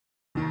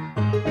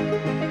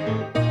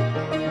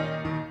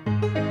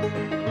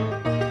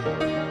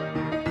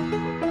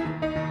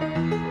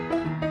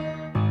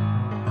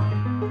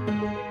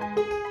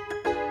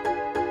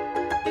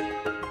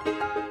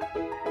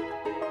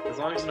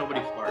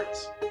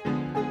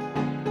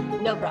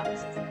No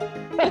promises.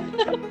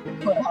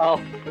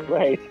 Oh,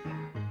 right.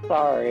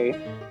 Sorry.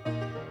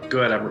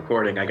 Good, I'm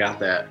recording. I got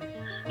that.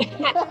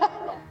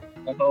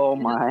 Oh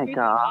my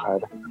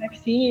God.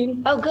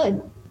 Vaccine. Oh,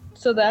 good.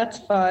 So that's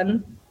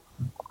fun.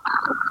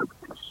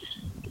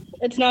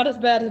 It's not as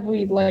bad as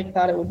we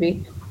thought it would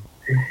be.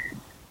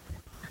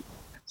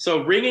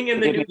 So ringing in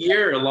the new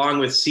year, along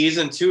with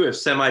season 2 of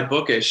Semi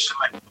Bookish,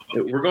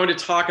 we're going to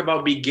talk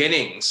about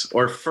beginnings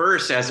or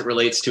first as it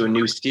relates to a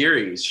new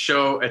series,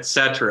 show,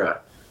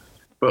 etc.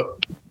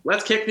 But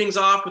let's kick things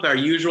off with our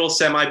usual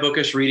Semi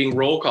Bookish reading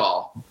roll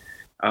call.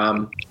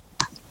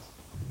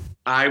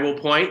 I will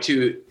point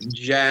to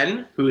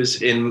Jen, who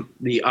is in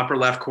the upper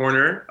left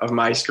corner of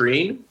my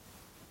screen.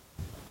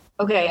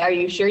 Okay, are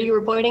you sure you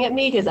were pointing at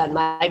me? Because on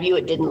my view,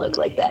 it didn't look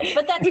like that.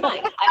 But that's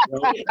fine.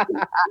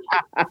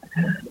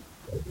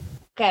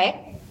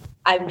 Okay,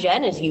 I'm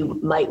Jen, as you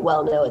might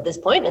well know at this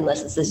point,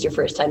 unless this is your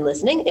first time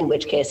listening, in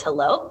which case,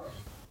 hello.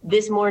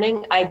 This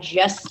morning, I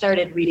just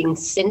started reading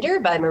Cinder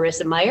by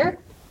Marissa Meyer.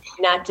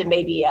 Not to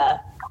maybe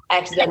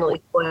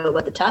accidentally spoil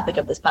what the topic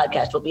of this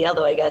podcast will be,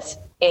 although I guess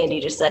Andy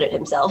just said it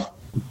himself.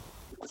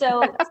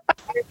 So,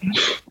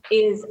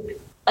 is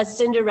a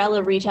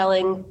Cinderella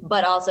retelling,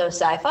 but also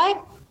sci-fi.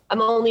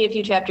 I'm only a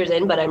few chapters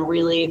in, but I'm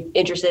really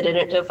interested in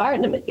it so far,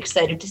 and I'm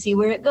excited to see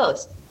where it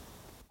goes.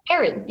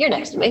 Erin, you're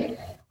next to me.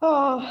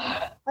 Oh,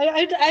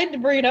 I had to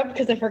bring it up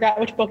because I forgot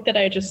which book that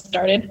I just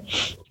started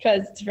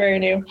because it's very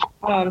new.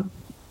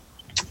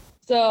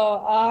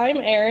 So I'm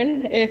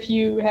Erin, if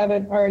you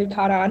haven't already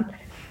caught on.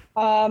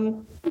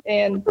 I'm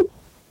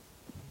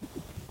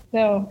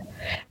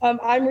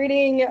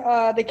reading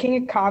The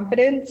King of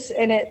Confidence,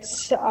 and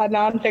it's a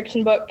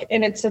nonfiction book,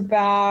 and it's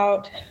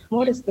about,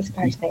 what is this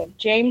guy's name?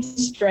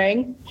 James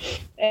Strang,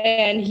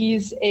 and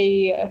he's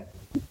a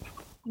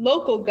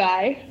local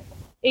guy.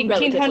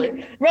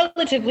 1800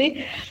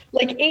 relatively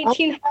like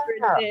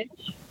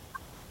 1800-ish.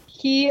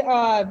 He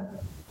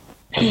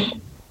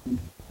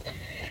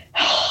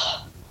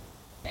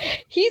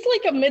he's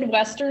like a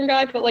Midwestern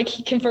guy, but like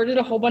he converted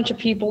a whole bunch of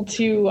people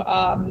to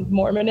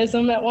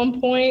Mormonism at one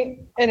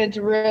point, and it's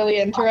really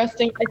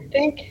interesting. I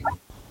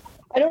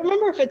don't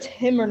remember if it's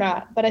him or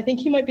not, but I think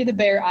he might be the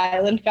Bear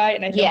Island guy,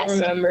 and I don't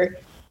remember.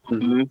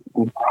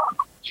 Mm-hmm.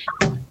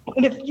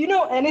 And if you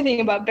know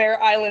anything about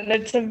Bear Island,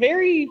 it's a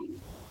very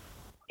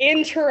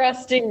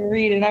interesting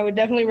read, and I would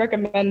definitely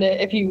recommend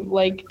it if you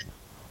like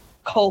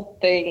cult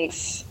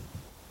things.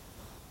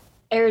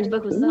 Erin's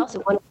book was also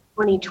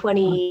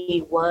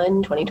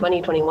 2021,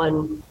 2020,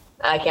 21.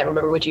 I can't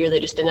remember which year they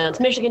just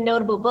announced. Michigan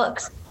Notable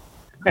Books.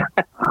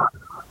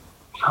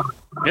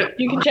 Yep.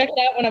 You can check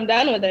it out when I'm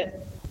done with it.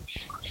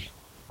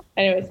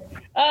 Anyways,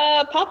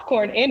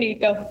 popcorn. Andy,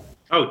 go.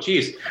 Oh,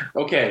 geez.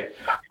 Okay.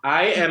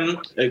 I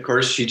am, of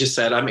course, she just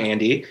said I'm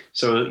Andy,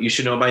 so you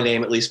should know my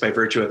name at least by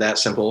virtue of that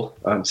simple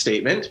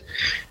statement.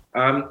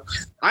 I'm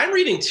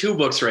reading 2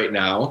 books right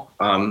now.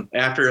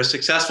 After a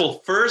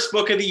successful first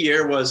book of the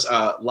year was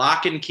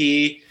Lock and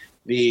Key,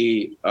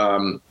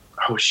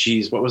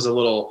 what was the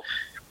little,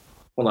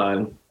 hold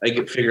on, I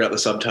can figure out the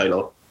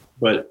subtitle,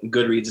 but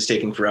Goodreads is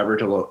taking forever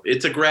to load.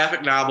 It's a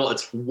graphic novel.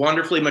 It's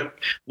wonderfully,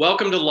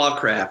 Welcome to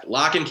Lovecraft,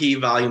 Lock and Key,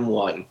 Volume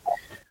 1.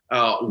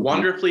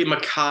 Wonderfully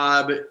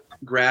macabre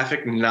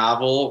graphic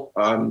novel.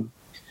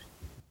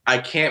 I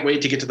can't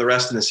wait to get to the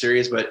rest of the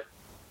series, but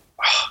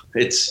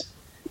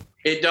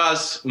it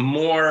does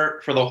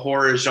more for the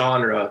horror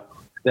genre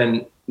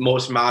than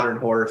most modern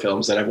horror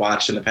films that I've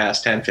watched in the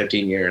past 10,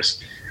 15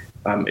 years.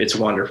 It's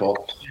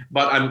wonderful.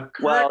 But I'm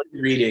currently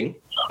reading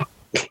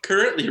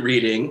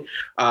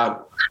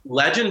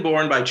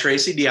Legendborn by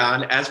Tracy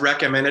Deonn, as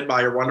recommended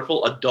by our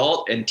wonderful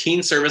adult and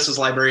teen services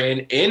librarian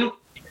in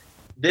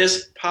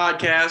this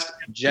podcast,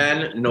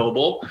 Jen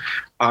Noble.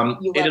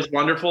 It is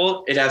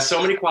wonderful. It has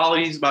so many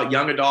qualities about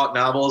young adult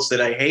novels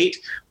that I hate,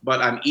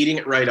 but I'm eating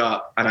it right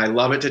up, and I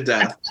love it to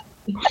death.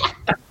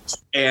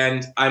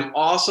 And I'm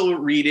also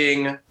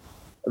reading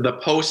The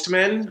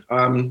Postman,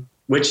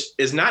 which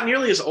is not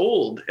nearly as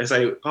old as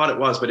I thought it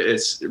was, but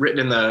it's written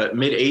in the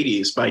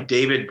mid-'80s by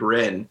David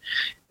Brin.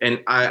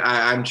 And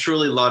I'm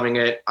truly loving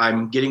it.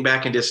 I'm getting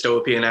back in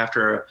dystopian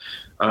after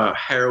a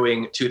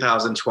harrowing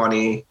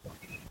 2020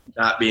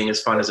 not being as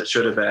fun as it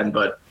should have been,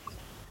 but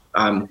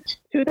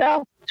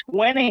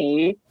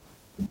 2020,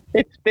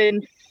 it's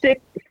been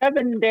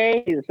 7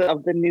 days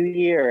of the new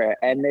year,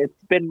 and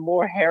it's been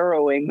more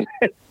harrowing.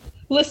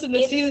 Listen,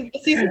 the season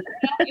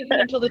isn't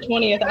until the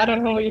 20th. I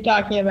don't know what you're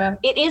talking about.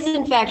 It is,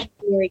 in fact,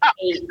 January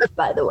 8th,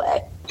 by the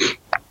way.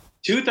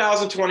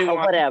 2021,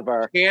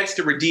 whatever. Chance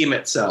to redeem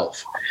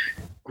itself.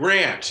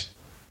 Grant,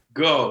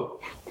 go.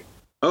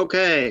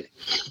 Okay.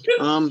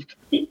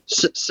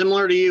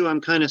 Similar to you, I'm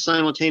kind of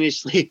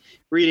simultaneously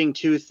reading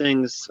 2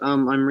 things.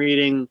 I'm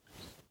reading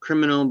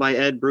Criminal by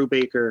Ed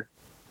Brubaker,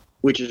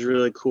 which is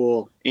really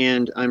cool.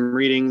 And I'm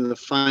reading the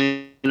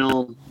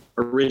final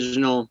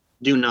original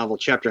Dune novel,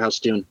 Chapter House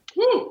Dune.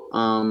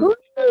 I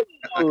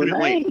couldn't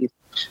wait.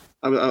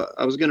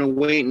 I was going to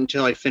wait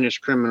until I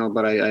finished Criminal,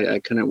 but I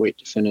couldn't wait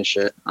to finish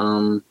it.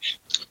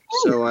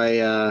 So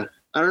I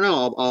I don't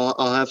know.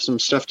 I'll have some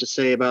stuff to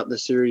say about the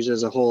series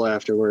as a whole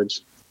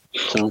afterwards.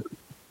 So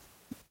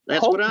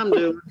that's what I'm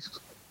doing.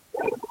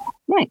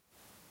 Nice.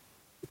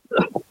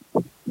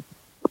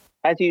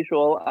 As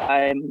usual,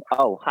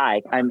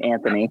 hi, I'm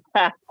Anthony.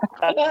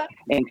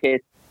 In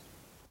case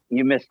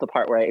you missed the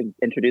part where I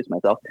introduced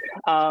myself.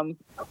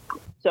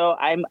 So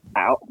I'm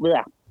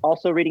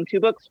also reading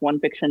 2 books, one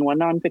fiction, one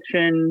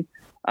nonfiction.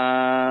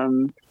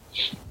 My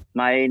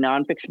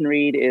nonfiction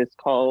read is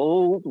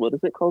called, what is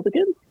it called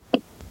again?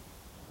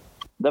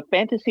 The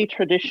Fantasy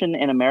Tradition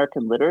in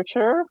American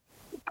Literature,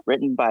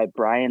 written by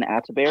Brian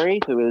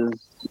Atteberry, who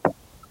is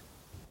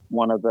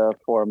one of the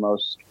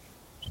foremost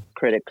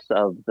critics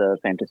of the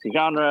fantasy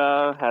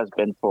genre, has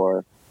been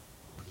for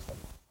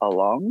a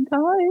long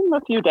time,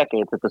 a few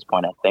decades at this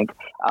point, I think.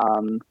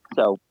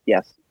 So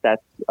yes,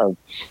 that's of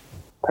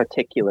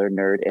particular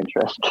nerd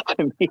interest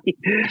to me.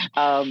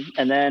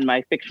 And then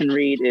my fiction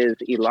read is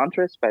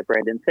Elantris by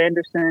Brandon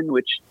Sanderson,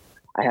 which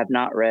I have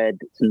not read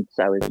since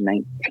I was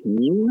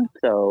 19.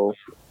 So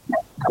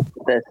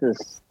this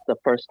is the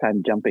first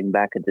time jumping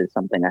back into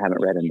something I haven't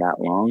read in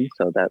that long.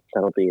 So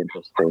that'll be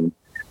interesting.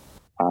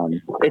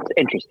 It's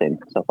interesting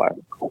so far.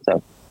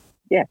 So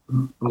yeah,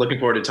 I'm looking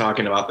forward to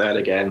talking about that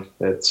again.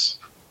 It's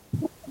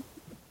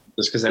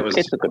just because that was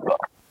it's a good book.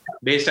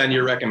 Based on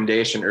your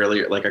recommendation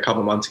earlier, like a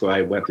couple months ago.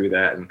 I went through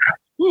that and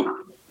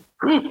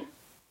that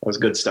was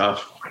good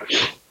stuff.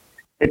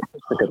 It's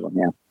a good one,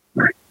 yeah.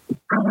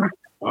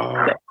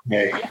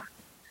 Okay.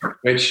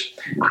 Which,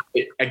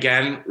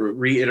 again,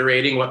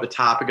 reiterating what the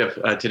topic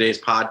of today's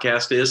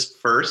podcast is.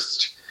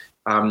 First,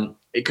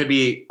 it could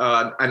be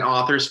an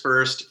author's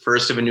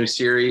first of a new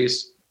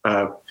series,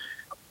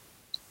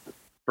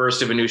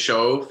 first of a new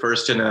show,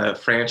 first in a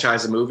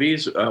franchise of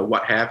movies,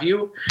 what have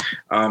you.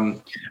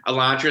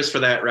 Elantris, for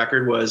that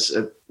record, was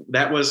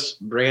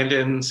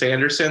Brandon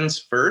Sanderson's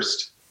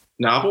first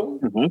novel.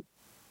 Mm-hmm.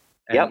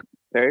 Yep,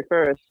 very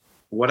first.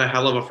 What a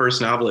hell of a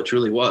first novel it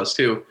truly was,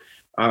 too.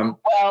 Well,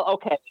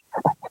 okay.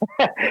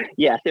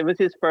 Yes, it was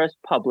his first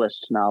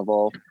published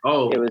novel.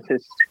 Oh, it was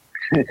his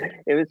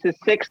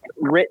 6th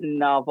written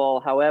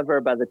novel.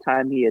 However, by the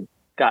time he had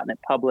gotten it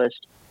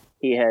published,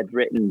 he had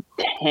written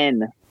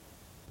 10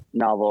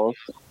 novels.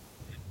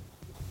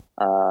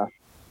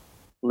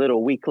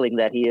 Little weakling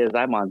that he is,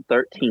 I'm on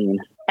 13.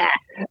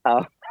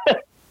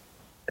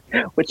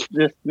 Which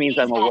just means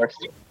I'm a worse.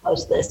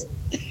 Post this.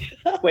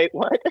 Wait,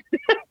 what?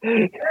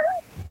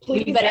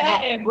 We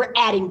better we're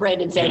adding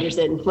Brandon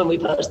Sanderson when we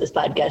post this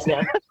podcast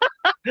now.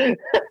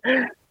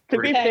 To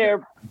be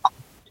fair,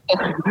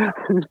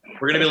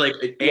 we're gonna be like,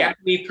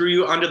 Anthony threw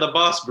you under the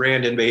bus,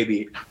 Brandon,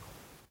 baby.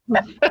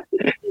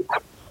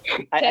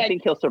 I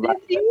think he'll survive.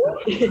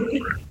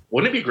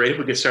 Wouldn't it be great if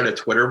we could start a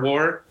Twitter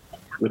war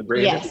with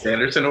Brandon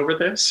Sanderson over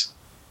this?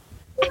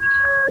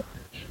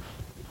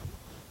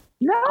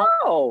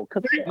 No,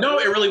 no,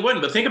 it really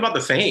wouldn't. But think about the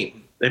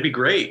fame. That'd be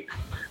great.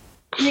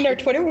 I mean, our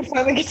Twitter would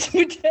finally get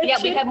some attention. Yeah,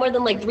 we'd have more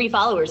than like 3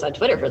 followers on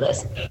Twitter for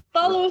this.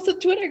 Follow us on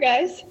Twitter,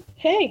 guys.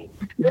 Hey.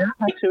 Yeah,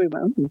 actually,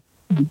 man.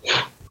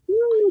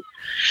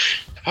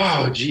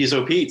 Oh, geez,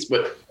 oh, Pete's.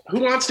 But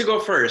who wants to go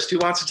first? Who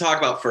wants to talk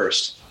about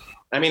first?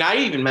 I mean, I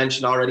even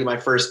mentioned already my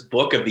first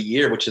book of the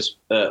year, which is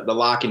The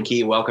Lock and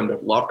Key, Welcome to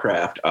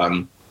Lovecraft.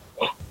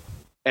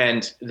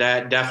 And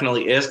that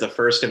definitely is the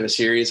first in a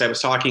series. I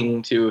was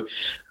talking to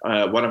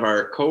one of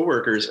our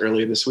coworkers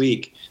earlier this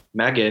week,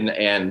 Megan,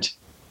 and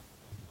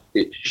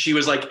she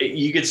was like,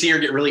 you could see her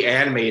get really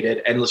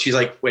animated. And she's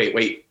like,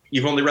 wait,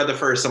 you've only read the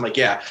first. I'm like,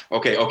 yeah,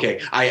 okay.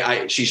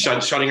 She's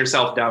shutting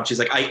herself down. She's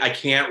like, I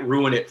can't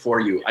ruin it for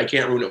you. I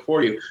can't ruin it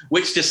for you.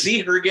 Which, to see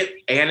her get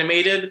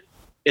animated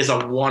is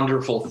a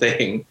wonderful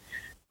thing.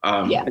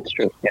 Yeah, it's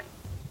true. Yeah.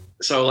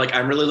 So like,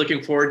 I'm really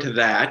looking forward to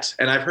that.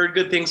 And I've heard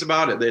good things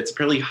about it. It's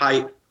pretty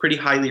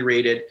highly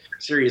rated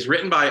series,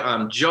 written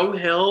by Joe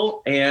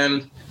Hill,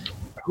 and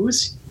who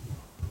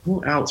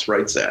else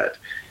writes that?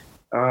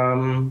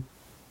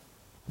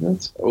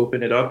 Let's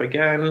open it up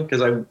again, because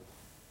and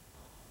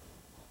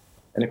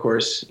of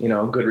course,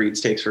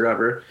 Goodreads takes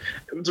forever.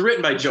 It was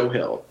written by Joe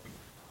Hill,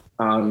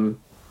 and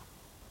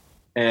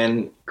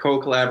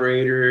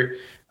co-collaborator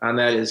on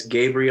that is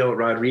Gabriel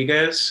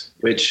Rodriguez,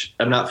 which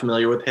I'm not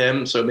familiar with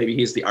him, so maybe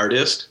he's the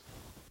artist.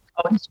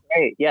 Oh, he's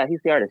great. Yeah,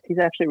 he's the artist. He's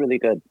actually really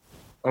good.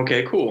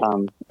 Okay,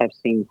 cool. I've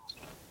seen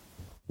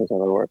his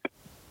other work.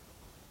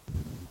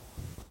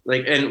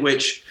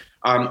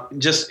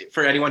 Just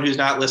for anyone who's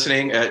not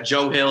listening,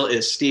 Joe Hill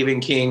is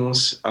Stephen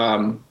King's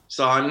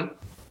son.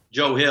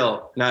 Joe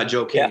Hill, not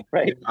Joe King. Yeah,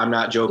 right. I'm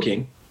not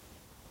joking.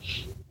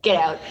 Get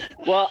out.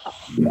 Well,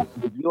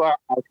 you are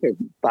okay.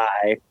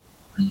 Bye.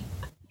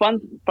 Fun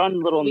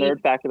little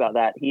nerd fact about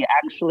that. He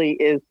actually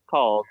is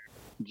called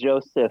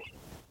Joseph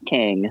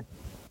King.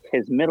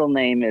 His middle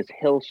name is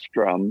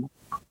Hillstrom.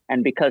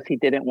 And because he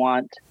didn't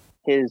want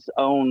his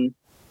own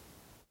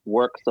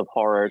works of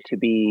horror to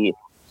be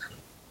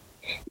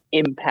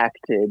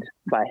impacted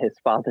by his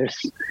father's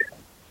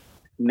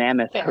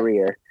mammoth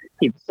career,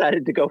 he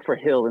decided to go for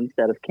Hill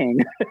instead of King.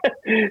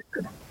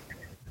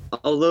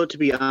 Although, to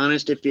be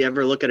honest, if you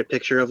ever look at a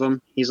picture of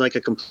him, he's like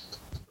a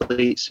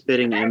complete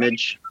spitting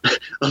image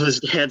of his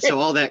dad. So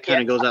all that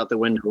kind of goes out the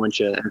window once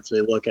you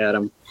actually look at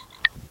him.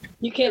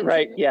 You can't.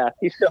 Right? Yeah,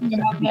 he's still.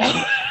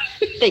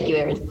 Thank you,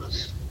 Aaron.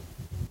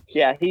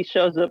 Yeah, he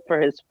shows up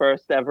for his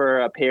first ever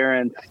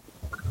appearance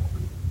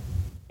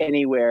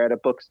anywhere at a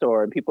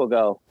bookstore, and people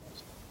go,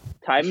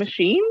 "Time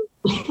machine?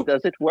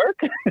 Does it work?"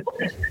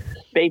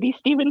 Baby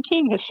Stephen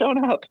King has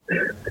shown up.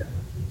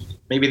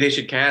 Maybe they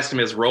should cast him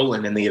as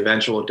Roland in the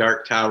eventual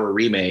Dark Tower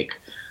remake.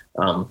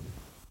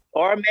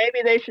 Or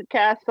maybe they should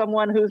cast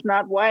someone who's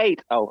not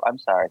white. Oh, I'm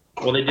sorry.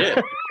 Well, they did.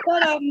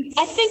 But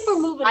I think we're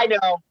moving. I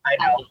know.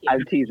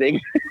 I'm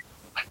teasing.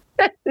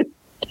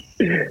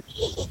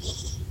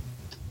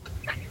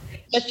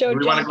 let's show Do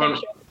we want to Jen go?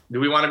 picture. Do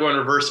we want to go in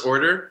reverse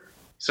order?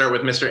 Start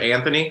with Mr.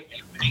 Anthony.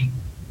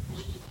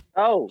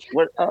 Oh,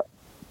 what?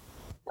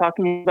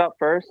 Talking about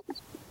first?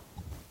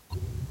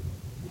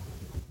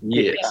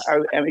 Yes.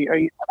 Are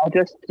you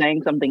just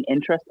saying something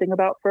interesting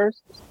about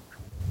first?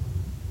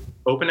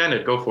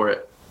 Open-ended. Go for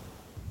it.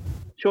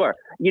 Sure.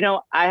 You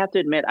know, I have to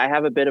admit, I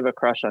have a bit of a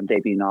crush on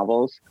debut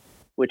novels,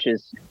 which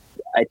is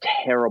a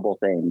terrible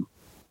thing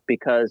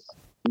because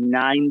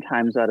 9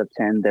 times out of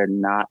 10, they're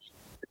not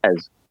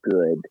as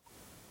good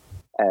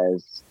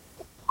as.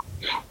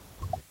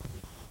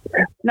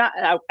 Not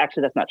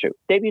actually, that's not true.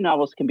 Debut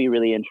novels can be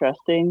really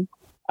interesting,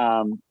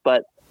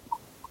 but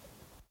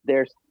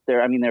they're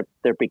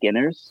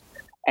beginners,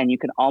 and you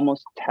can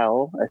almost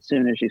tell as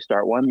soon as you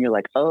start one. You're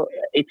like, oh,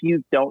 if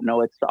you don't know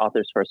it's the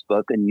author's first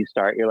book, and you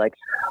start, you're like,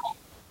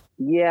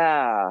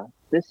 yeah,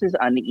 this is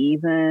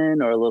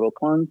uneven or a little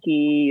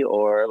clunky,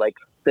 or like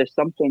there's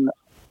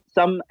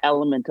some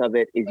element of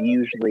it is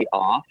usually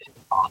off,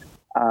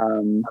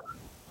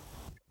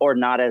 or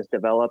not as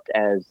developed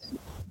as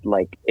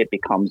like it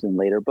becomes in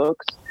later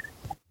books.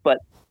 But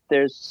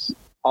there's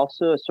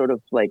also a sort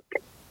of like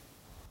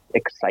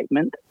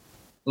excitement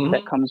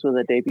that comes with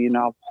a debut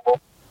novel.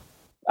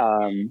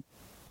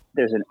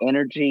 There's an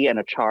energy and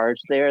a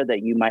charge there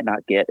that you might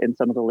not get in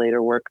some of the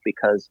later work,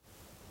 because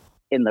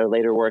in their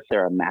later work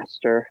they're a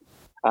master.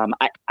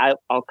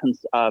 I'll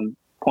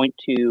point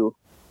to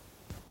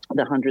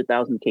The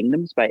 100,000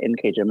 Kingdoms by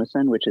N.K.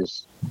 Jemisin, which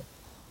is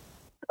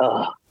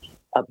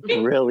a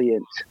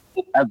brilliant,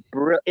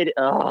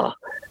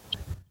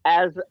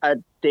 as a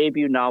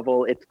debut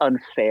novel, it's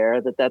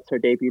unfair that that's her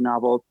debut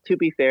novel. To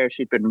be fair,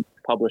 she'd been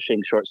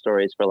publishing short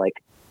stories for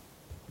like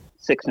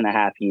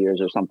 6.5 years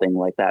or something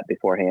like that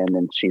beforehand,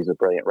 and she's a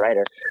brilliant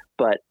writer.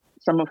 But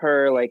some of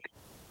her like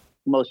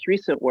most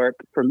recent work,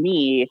 for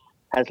me,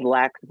 has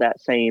lacked that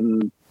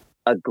same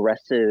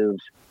aggressive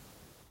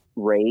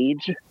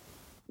rage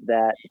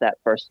that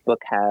first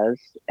book has,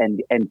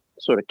 and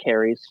sort of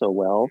carries so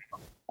well.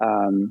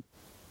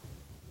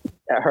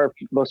 Her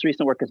most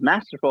recent work is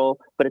masterful,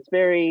 but it's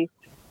very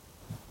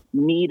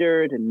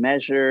metered and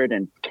measured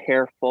and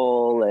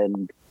careful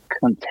and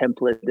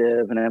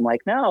contemplative. And I'm like,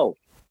 no,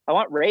 I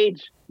want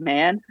rage,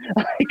 man.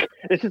 Like,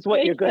 this is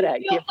what you're good at.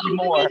 Give me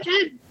more.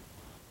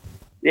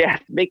 Yeah,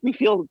 make me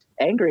feel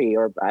angry,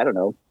 or I don't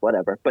know,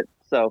 whatever. But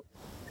so,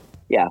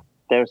 yeah,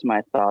 there's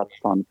my thoughts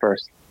on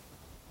first.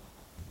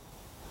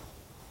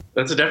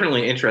 That's a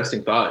definitely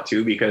interesting thought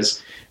too,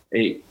 because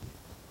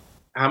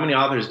how many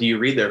authors do you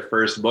read their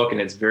first book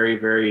and it's very,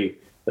 very,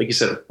 like you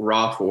said,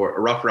 rough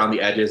around the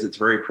edges? It's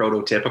very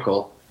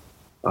prototypical.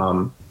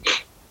 And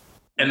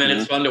then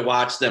it's fun to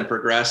watch them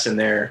progress in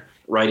their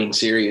writing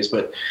series.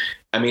 But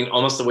I mean,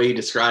 almost the way you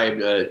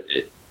described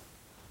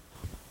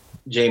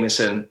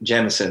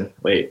Jemisin.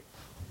 Wait,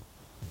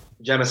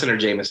 Jemisin or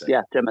Jameson?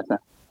 Yeah, Jemisin.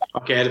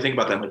 Okay, I had to think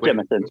about that. Like, wait,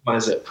 Jemisin. which one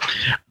is it?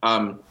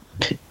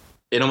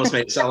 It almost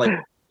made it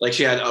sound like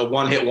she had a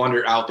one-hit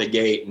wonder out the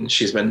gate, and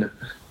she's been.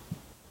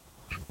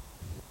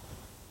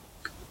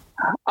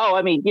 Oh,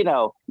 I mean,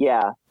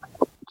 yeah.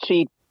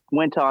 She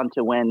went on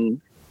to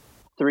win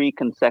 3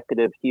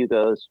 consecutive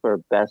Hugos for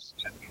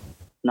Best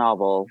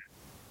Novel,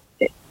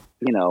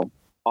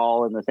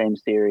 all in the same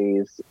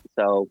series.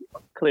 So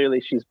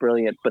clearly she's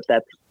brilliant, but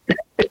that's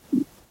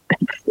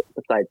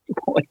besides the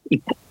point.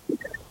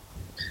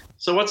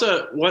 So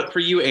what for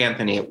you,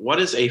 Anthony, what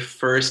is a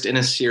first in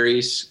a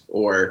series,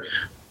 or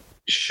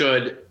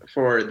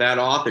for that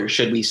author,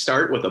 should we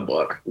start with a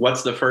book?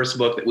 What's the first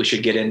book that we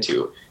should get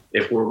into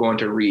if we're going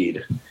to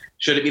read?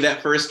 Should it be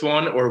that first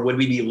one, or would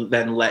we be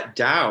then let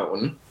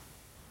down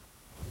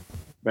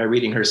by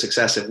reading her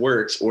successive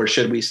works, or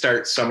should we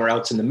start somewhere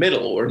else in the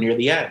middle or near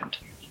the end?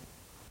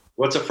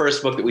 What's a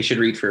first book that we should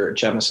read for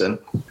Jemisin?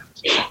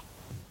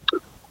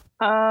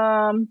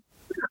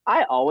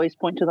 I always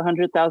point to The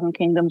 100,000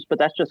 Kingdoms, but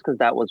that's just because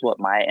that was what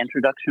my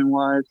introduction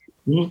was.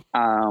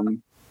 Mm-hmm.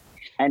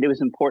 And it was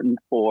important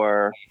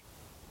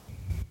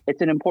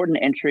it's an important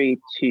entry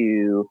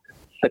to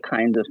the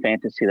kinds of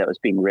fantasy that was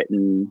being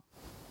written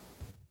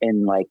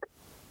in like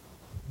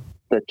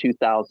the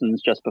 2000s,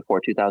 just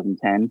before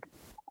 2010.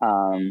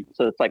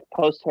 So it's like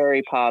post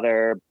Harry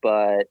Potter,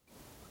 but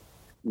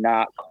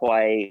not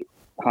quite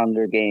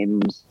Hunger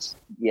Games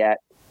yet.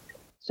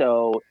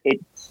 So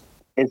it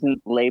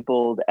isn't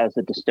labeled as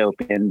a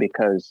dystopian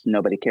because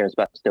nobody cares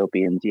about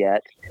dystopians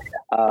yet.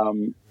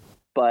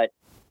 But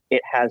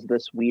it has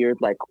this weird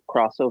like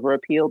crossover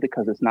appeal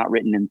because it's not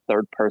written in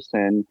third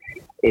person.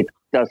 It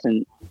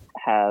doesn't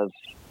have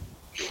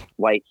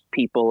white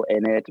people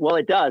in it. Well,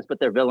 it does, but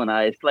they're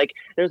villainized. Like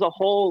there's a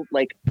whole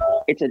like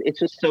it's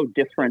just so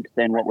different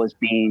than what was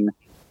being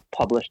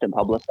published and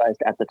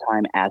publicized at the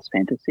time as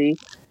fantasy.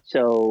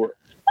 So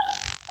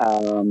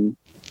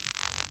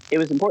it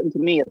was important to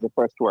me as the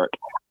first work.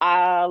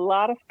 A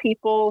lot of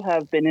people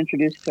have been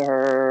introduced to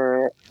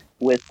her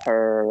with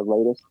her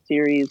latest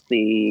series,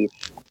 the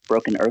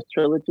Broken Earth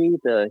trilogy,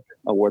 the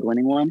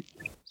award-winning one.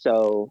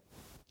 So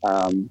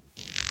I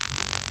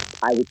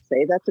would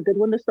say that's a good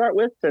one to start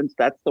with, since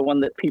that's the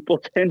one that people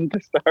tend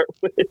to start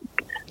with.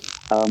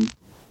 So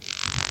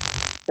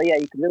yeah,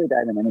 you can really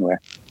dive in anywhere.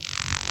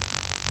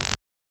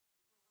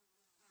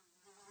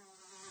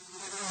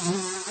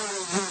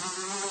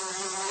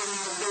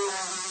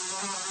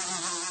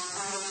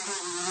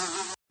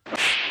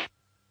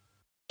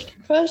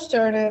 Gosh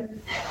darn it.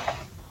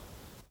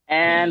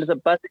 And the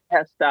buzzing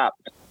has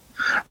stopped.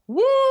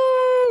 Woo!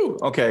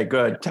 Okay,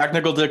 good.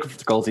 Technical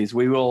difficulties.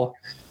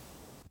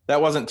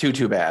 That wasn't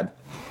too bad.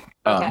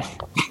 Okay.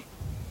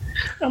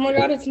 Oh my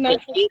god, it's not.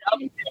 The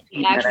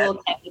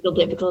actual technical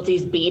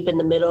difficulties beep in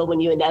the middle when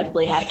you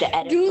inevitably have to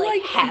edit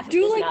half of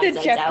this the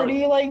nonsense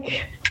Jeopardy out.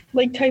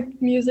 like type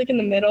music in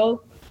the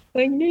middle,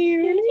 like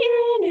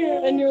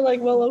and you're like,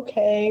 well,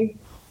 okay.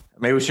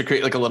 Maybe we should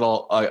create like a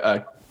little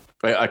a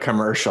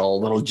commercial,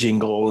 little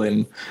jingle,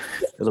 and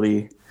it'll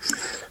be,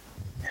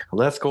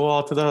 let's go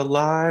all to the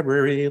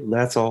library.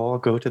 Let's all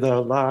go to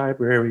the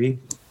library.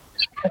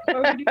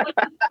 Or we do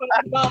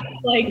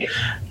like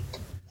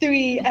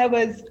 3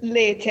 hours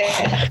later.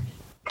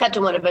 Cut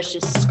to one of us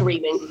just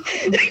screaming.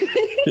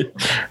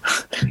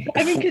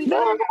 I mean,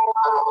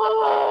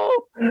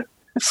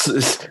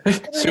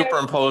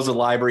 Superimpose the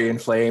library in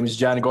flames.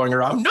 Jen going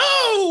around,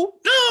 no.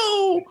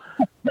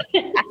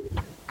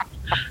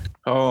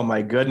 Oh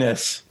my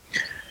goodness.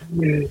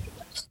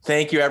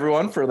 Thank you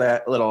everyone for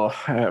that little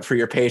for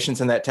your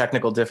patience in that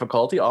technical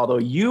difficulty, although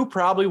you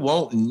probably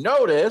won't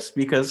notice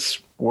because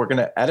we're going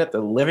to edit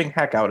the living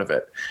heck out of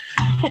it.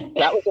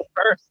 That was a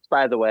first,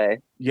 by the way.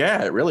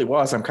 Yeah, it really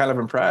was. I'm kind of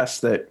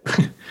impressed that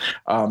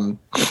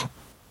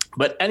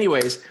but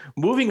anyways,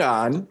 moving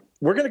on,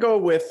 we're going to go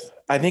with,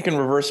 I think in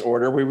reverse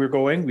order we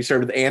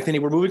started with Anthony.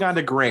 We're moving on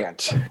to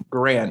Grant.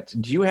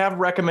 Grant, do you have a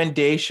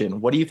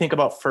recommendation? What do you think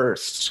about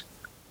first?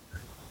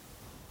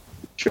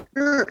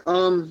 Sure.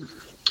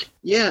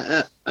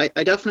 Yeah,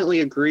 I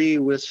definitely agree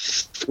with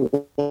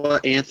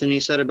what Anthony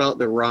said about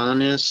the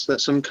rawness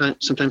that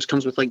sometimes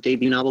comes with like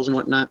debut novels and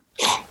whatnot.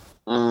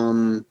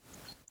 I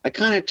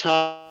kind of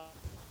talk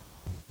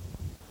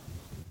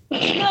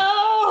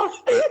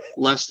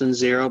Less Than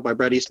Zero by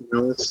Bret Easton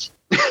Ellis.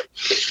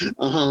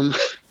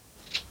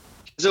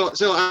 So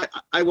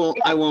I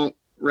won't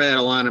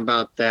rattle on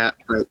about that,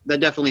 but that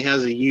definitely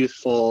has a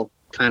youthful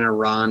kind of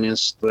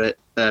rawness to it.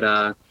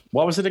 That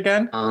what was it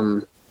again?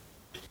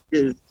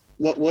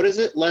 What is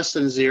it? Less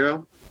Than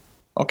Zero.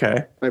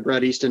 Okay. By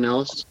Bret Easton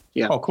Ellis.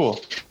 Yeah. Oh, cool.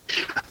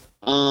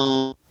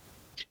 Yeah.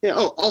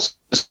 Oh, also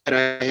I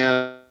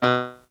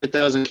have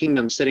 1,000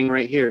 Kingdoms sitting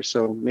right here,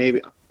 so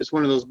maybe it's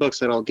one of those books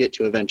that I'll get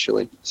to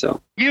eventually.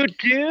 So You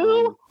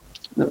do?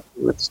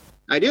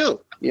 I do.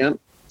 Yeah.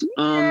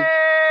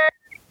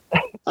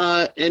 And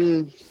I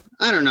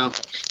don't know.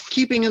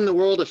 Keeping in the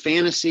world of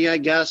fantasy, I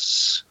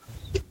guess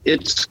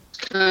it's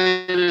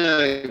kind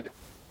of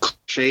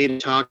cliche to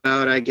talk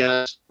about, I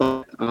guess.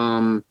 But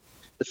The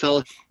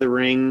Fellowship of the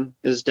Ring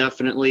is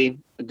definitely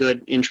a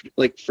good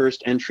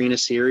first entry in a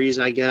series,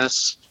 I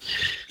guess.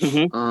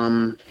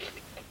 Mm-hmm.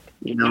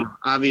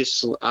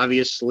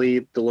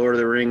 Obviously, the Lord of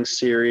the Rings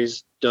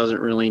series doesn't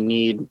really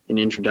need an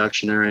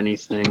introduction or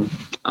anything.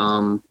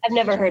 I've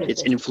never heard of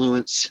its this.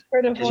 influence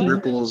Heard of one?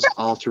 ripples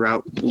all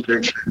throughout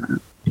literature.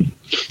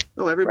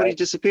 Oh, everybody's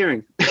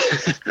disappearing.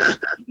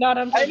 Not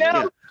on. I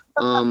know.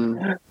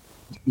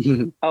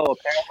 Yeah. Oh,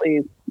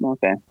 apparently,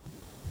 okay.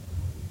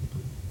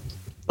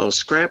 Oh,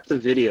 scrap the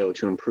video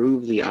to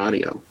improve the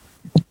audio.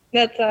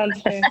 That sounds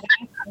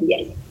fantastic.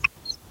 Yes.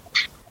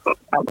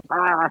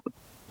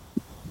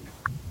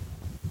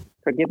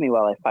 Forgive me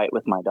while I fight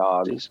with my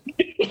dog.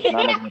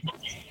 None of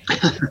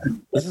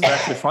This is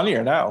actually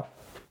funnier now.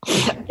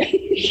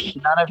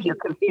 you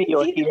can see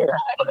or hear.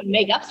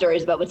 Make up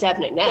stories about what's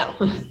happening now.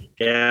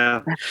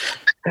 Yeah.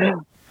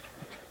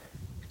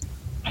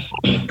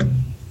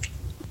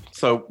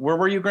 So where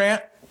were you,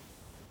 Grant?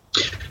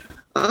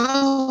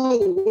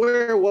 Oh,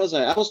 where was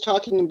I? I was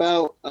talking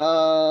about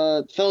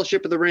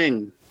Fellowship of the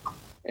Ring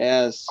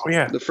as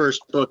the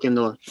first book in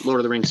the Lord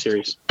of the Rings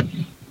series.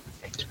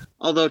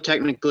 Although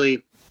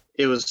technically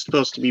it was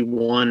supposed to be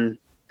one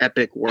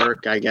epic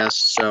work, I guess.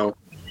 So,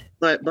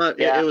 but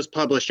it was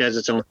published as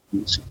its own.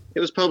 It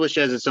was published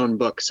as its own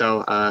book,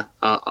 so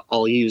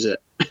I'll use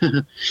it.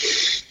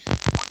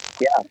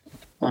 Yeah.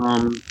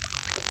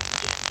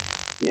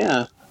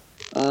 Yeah.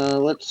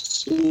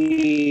 Let's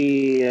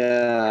see.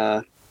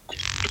 As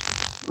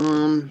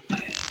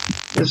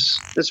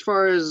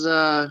far as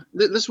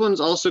this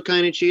one's also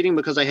kind of cheating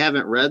because I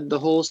haven't read the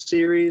whole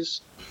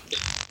series.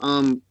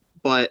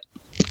 but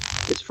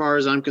as far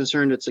as I'm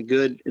concerned, it's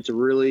a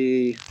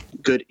really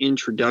good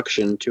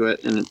introduction to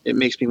it, and it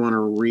makes me want to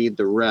read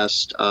the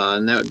rest.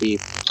 And that would be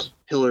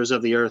Pillars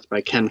of the Earth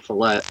by Ken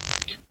Follett.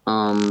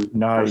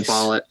 Nice.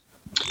 Follett.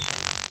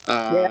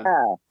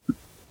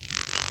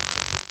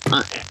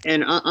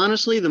 And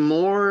honestly, the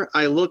more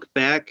I look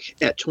back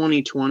at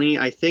 2020,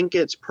 I think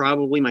it's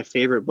probably my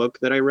favorite book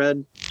that I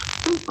read.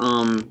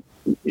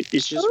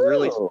 It's just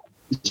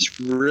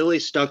really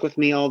stuck with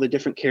me, all the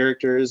different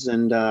characters,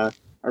 and I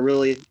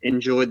really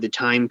enjoyed the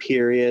time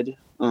period.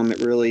 It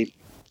really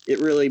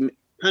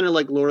kind of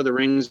like Lord of the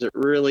Rings.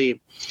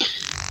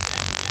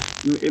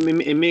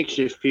 It makes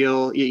you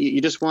feel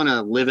you just want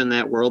to live in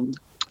that world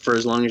for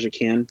as long as you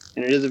can,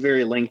 and it is a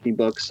very lengthy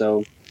book,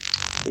 so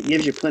it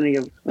gives you plenty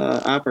of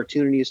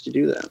opportunities to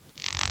do that.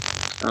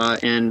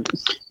 And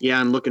yeah,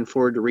 I'm looking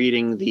forward to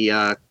reading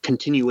the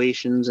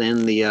continuations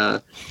and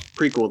the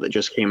prequel that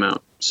just came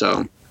out.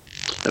 So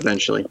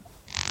eventually.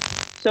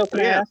 So can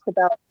I ask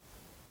about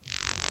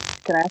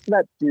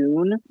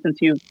Dune, since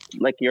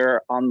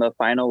you're on the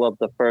final of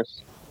the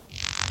first,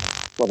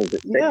 what is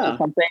it, 6 or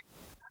something?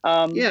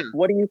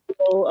 What do you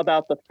feel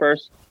about the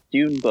first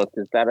Dune book?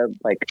 Is that a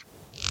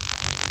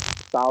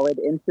solid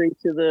entry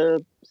to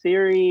the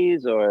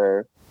series,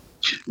 or?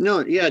 No,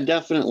 yeah,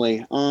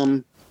 definitely.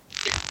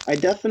 I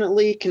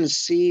definitely can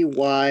see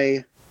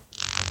why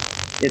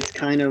it's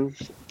kind of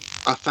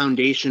a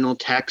foundational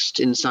text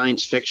in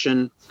science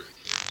fiction,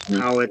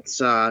 how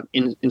it's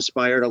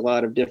inspired a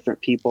lot of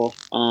different people.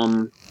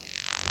 And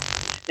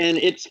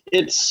it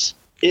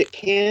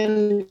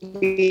can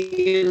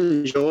be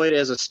enjoyed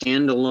as a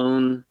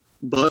standalone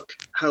book.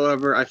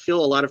 However, I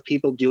feel a lot of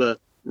people do a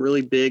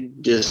really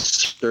big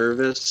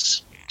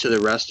disservice to the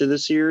rest of the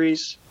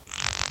series,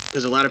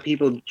 because a lot of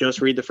people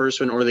just read the first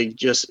one, or they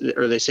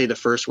say the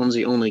first one's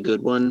the only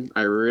good one.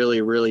 I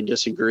really, really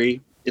disagree.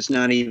 It's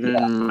not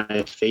even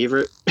my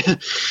favorite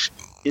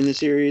in the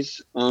series.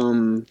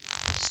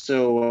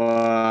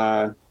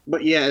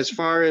 But yeah, as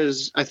far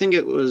as I think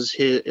it was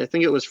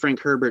Frank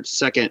Herbert's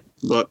second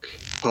book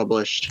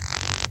published,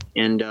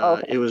 and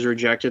it was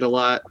rejected a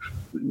lot.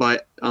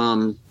 But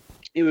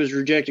it was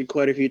rejected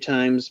quite a few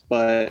times.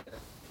 But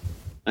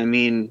I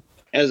mean,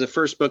 as a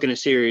first book in a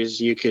series,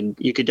 you could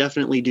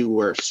definitely do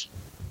worse.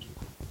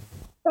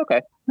 Okay,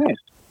 nice.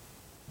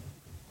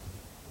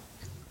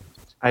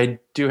 I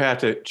do have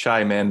to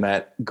chime in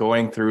that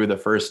going through the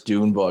first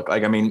Dune book,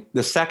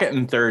 the second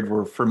and third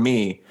were, for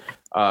me,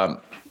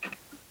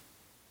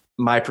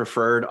 my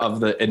preferred of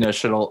the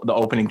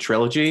opening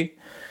trilogy.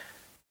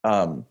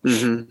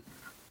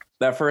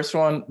 That first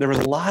one, there was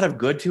a lot of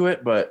good to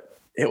it, but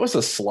it was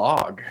a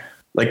slog.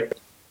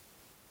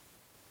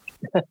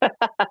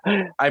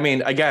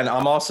 Again,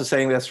 I'm also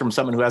saying this from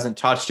someone who hasn't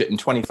touched it in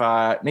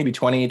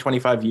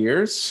 25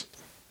 years.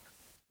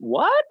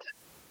 What?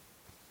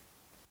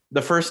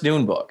 The first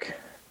Dune book.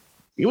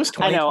 It was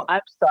 20. I know.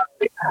 I'm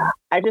sorry.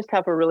 I just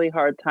have a really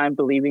hard time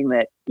believing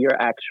that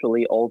you're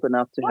actually old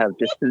enough to have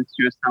distanced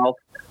yourself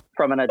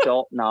from an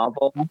adult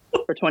novel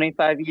for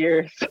 25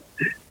 years.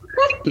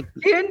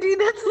 Andy,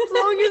 that's as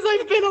long as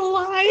I've been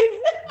alive.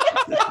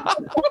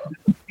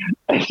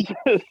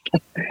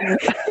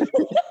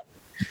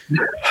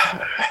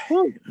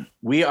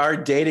 We are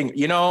dating.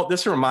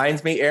 This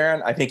reminds me,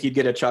 Aaron, I think you'd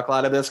get a chuckle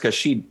out of this because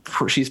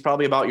she's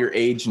probably about your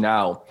age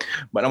now.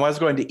 But when I was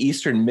going to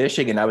Eastern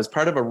Michigan, I was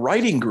part of a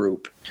writing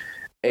group.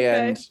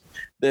 And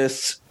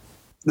this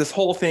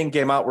whole thing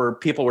came out where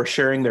people were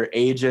sharing their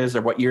ages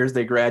or what years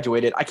they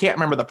graduated. I can't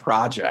remember the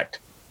project.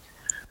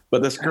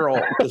 But this girl,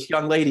 this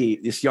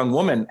young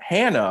woman,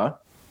 Hannah,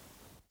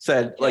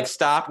 said,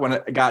 stop when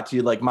it got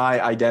to my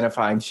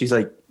identifying. She's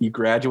like, you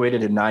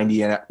graduated in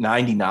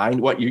 99?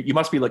 What? You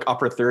must be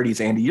upper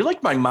 30s, Andy. You're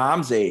like my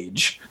mom's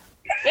age.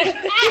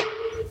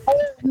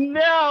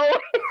 No.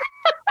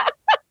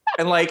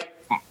 And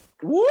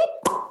whoop.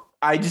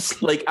 I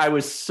just I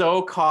was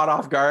so caught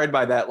off guard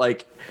by that.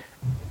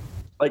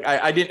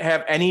 I didn't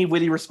have any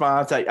witty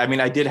response.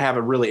 I did have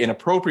a really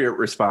inappropriate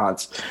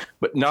response,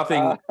 but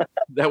nothing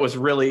that was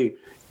really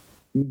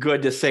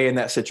good to say in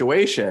that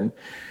situation.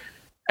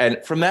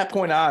 And from that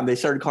point on, they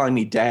started calling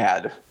me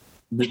Dad,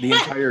 the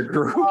entire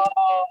group.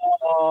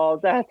 Oh,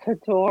 that's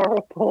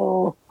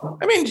adorable.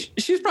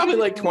 She's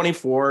probably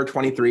 24,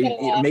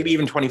 23, maybe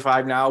even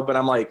 25 now. But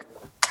I'm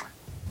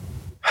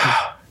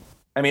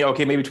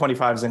okay, maybe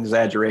 25 is an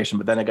exaggeration.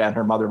 But then again,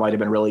 her mother might have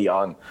been really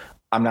young.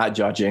 I'm not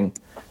judging.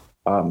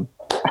 I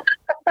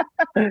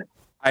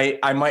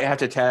might have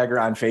to tag her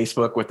on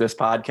Facebook with this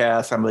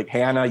podcast. I'm like,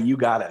 Hannah, you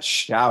got a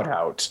shout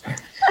out.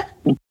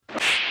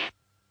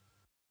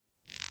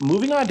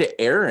 Moving on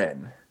to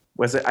Aaron.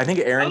 I think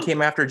Aaron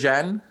came after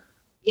Jen?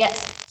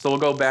 Yes. So we'll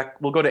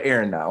go to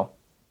Aaron now.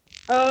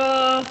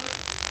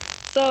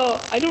 So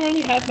I don't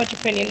really have much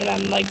opinion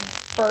on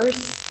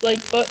first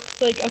books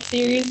of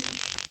series.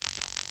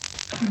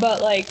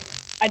 But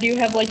I do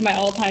have my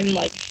all-time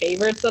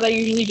favorites that I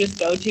usually just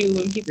go to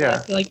when people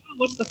ask me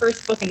what's the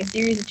first book in a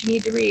series that you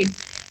need to read?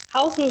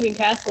 Howl's Moving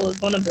Castle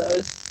is one of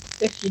those,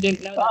 if you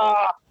didn't know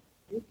that.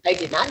 I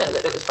did not know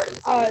that it was part of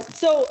the series.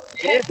 So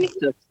It's technically, a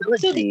so the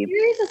trilogy.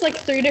 series is like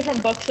 3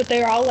 different books, but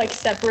they're all like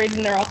separated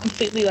and they're all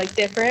completely like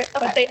different.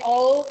 Okay. But they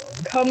all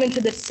come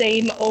into the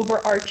same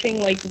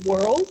overarching like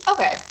world.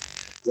 Okay.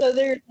 So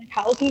there's like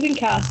Howl's Moving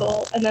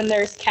Castle, and then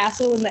there's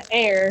Castle in the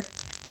Air,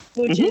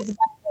 which Mhm. is about,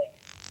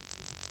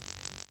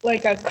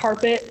 like a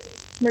carpet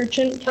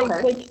merchant type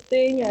Okay. like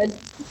thing. And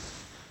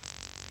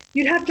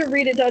you'd have to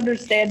read it to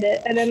understand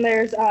it. And then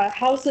there's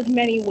House of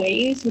Many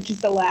Ways, which is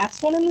the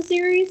last one in the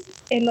series.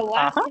 And the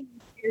last one in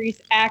the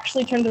series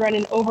actually turns around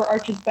and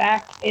overarches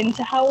back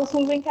into Howl's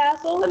Moving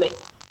Castle. Let me.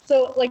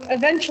 So like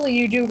eventually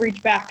you do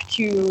reach back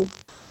to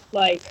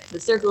like The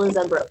circle is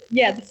unbroken.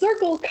 yeah, the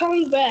circle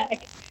comes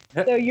back.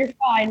 So you're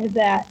fine with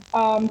that.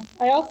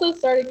 I also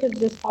started because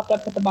this popped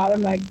up at the bottom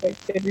of my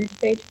Goodreads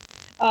page.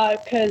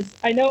 Because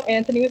I know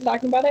Anthony was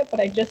talking about it, but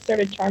I just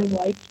started Charmed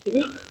Life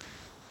too.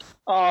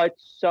 Oh,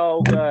 it's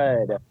so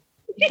good.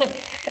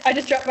 I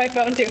just dropped my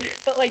phone too.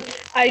 But like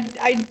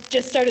I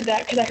just started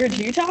that because I heard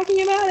you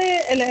talking about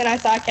it, and then I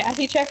saw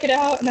Kathy check it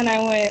out, and then I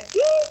went,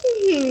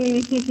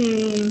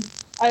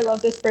 I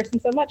love this person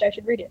so much, I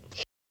should read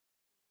it.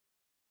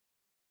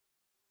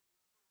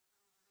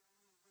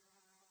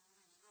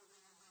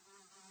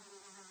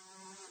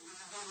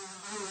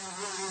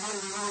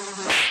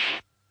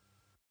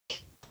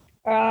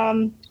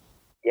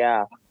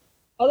 Yeah.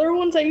 Other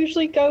ones I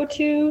usually go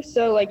to,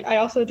 so like I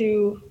also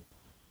do,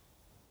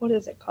 what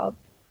is it called?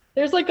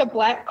 There's like a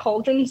Black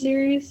Cauldron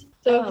series.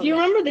 So if you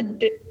remember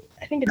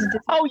I think it's Disney.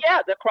 Oh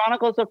yeah, the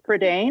Chronicles of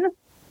Prydain.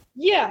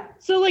 Yeah,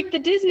 so like the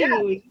Disney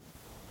movie.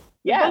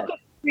 Yeah. Book of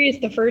Three is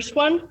the first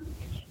one.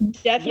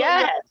 Definitely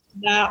Yes.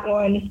 that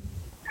one.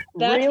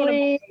 That's one of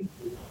Really?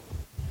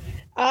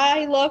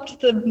 I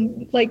loved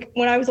like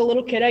when I was a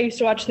little kid, I used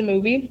to watch the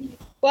movie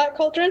Black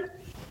Cauldron.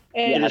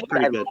 And Yeah, That's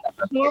pretty good.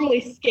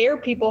 normally scare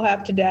people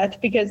half to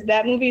death because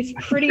that movie is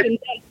pretty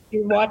intense if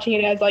you're watching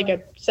it as like a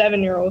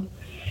 7-year-old.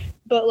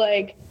 But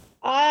like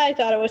I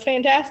thought it was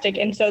fantastic,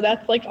 and so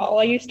that's like all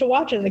I used to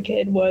watch as a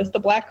kid was the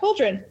Black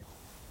Cauldron.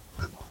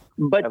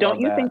 But I don't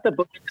love you that. think the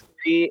book of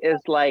Three is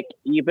like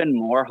even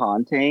more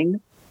haunting?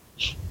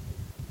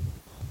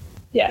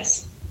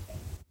 Yes.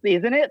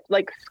 Isn't it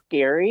like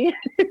scary?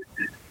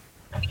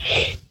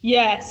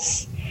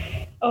 Yes.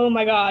 Oh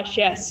my gosh,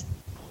 yes.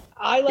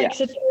 I like Yeah.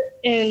 sit there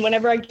and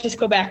whenever I just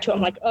go back to it,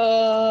 I'm like,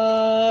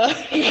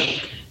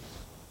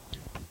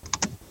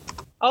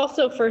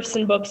 Also, first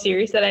in book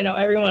series that I know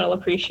everyone will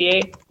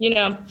appreciate. You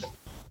know,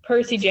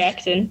 Percy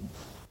Jackson.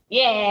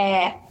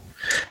 Yeah.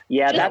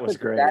 Yeah, That that was was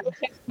great.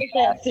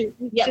 great.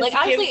 Yeah, like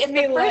honestly, if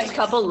the first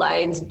couple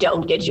lines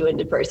don't get you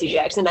into Percy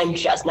Jackson, I'm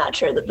just not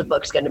sure that the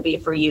book's going to be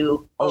for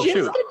you. Oh, just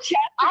shoot. the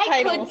chapter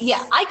I titles. could,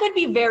 I could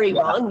be very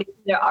wrong. Maybe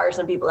there are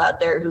some people out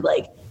there who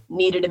like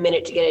needed a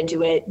minute to get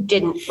into it,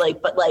 didn't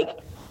like, but like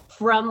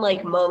from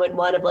like moment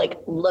one of like,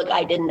 look,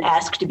 I didn't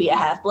ask to be a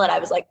half-blood. I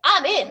was like,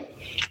 I'm in.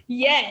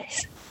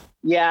 Yes.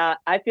 Yeah,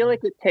 I feel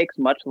like it takes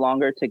much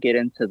longer to get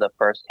into the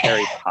first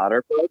Harry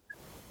Potter book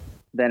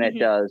than it Mhm.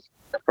 does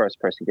the first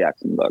Percy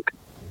Jackson book.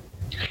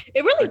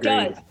 It really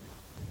Agreed. does.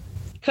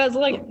 Because,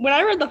 like, when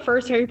I read the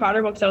first Harry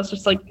Potter books, I was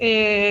just like,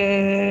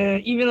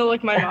 even though,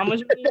 like, my mom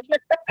was really into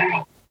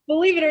it.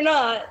 Believe it or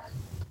not,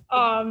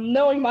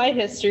 knowing my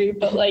history,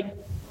 but, like,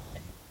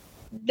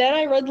 then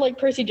I read, like,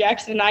 Percy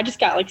Jackson, and I just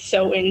got, like,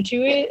 so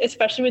into it,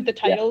 especially with the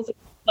titles,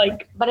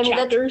 like, But I mean,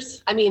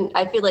 chapters. I mean,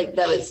 I feel like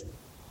that was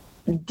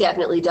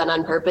definitely done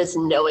on purpose,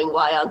 knowing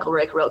why Uncle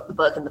Rick wrote the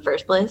book in the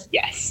first place.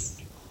 Yes.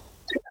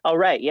 Oh,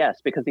 right, yes,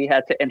 because he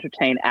had to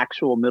entertain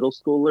actual middle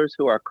schoolers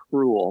who are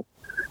cruel.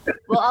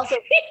 Well, also,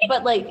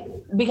 but like,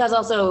 because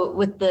also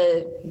with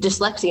the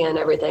dyslexia and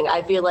everything,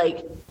 I feel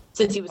like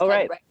since he was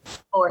kind of ready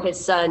for his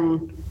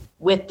son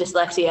with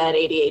dyslexia and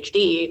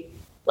ADHD,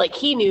 like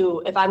he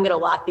knew if I'm going to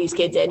lock these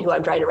kids in who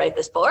I'm trying to write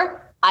this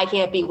for, I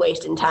can't be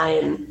wasting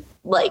time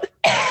like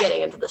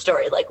getting into the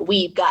story. Like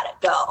we've got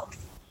to go.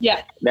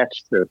 Yeah.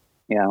 That's true.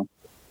 Yeah.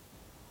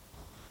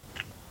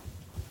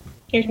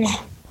 Here's me.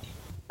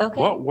 Okay.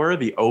 What were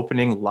the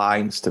opening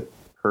lines to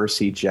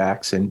Percy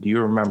Jackson? Do you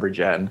remember,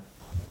 Jen?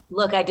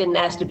 Look, I didn't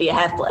ask to be a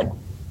half-blood.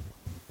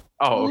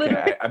 Oh,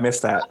 okay. I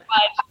missed that.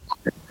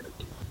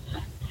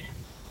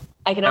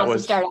 I can That also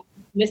was- start.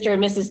 Mr.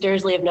 and Mrs.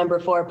 Dursley of Number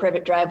 4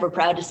 Privet Drive were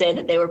proud to say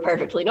that they were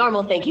perfectly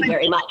normal. Thank you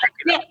very much.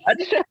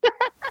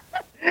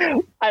 Yeah.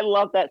 I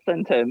love that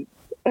sentence.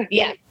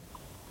 Yeah.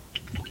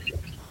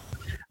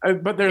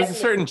 But there's a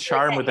certain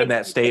charm within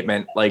that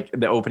statement, like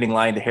the opening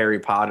line to Harry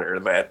Potter,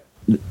 that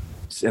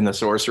in the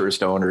Sorcerer's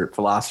Stone or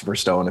Philosopher's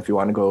Stone, if you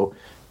want to go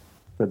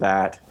for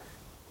that.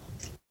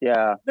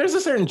 Yeah. There's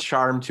a certain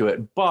charm to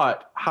it.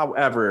 But,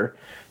 however,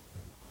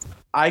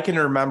 I can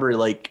remember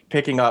like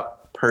picking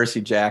up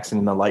Percy Jackson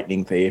and the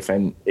Lightning Thief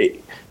and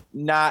it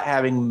not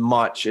having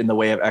much in the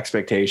way of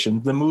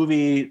expectation. The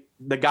movie,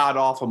 the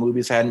god-awful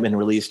movies hadn't been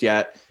released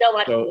yet. So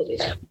much. So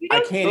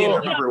I can't even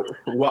remember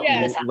what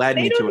Yes, led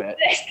me they to don't it.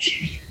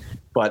 exist.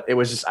 But it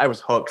was just, I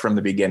was hooked from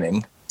the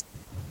beginning.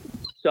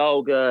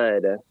 So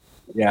good.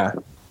 Yeah.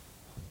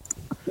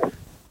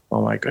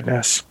 Oh my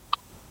goodness.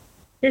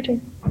 Your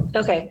turn.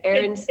 Okay,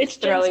 Aaron's It's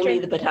throwing me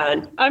Jen's the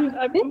baton. I'm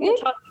talking.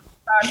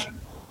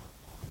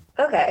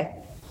 Okay.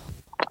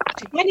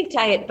 To kind of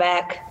tie it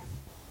back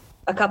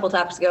a couple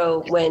topics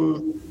ago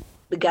when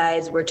the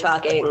guys were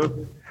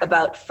talking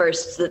about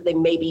firsts that they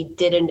maybe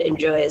didn't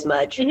enjoy as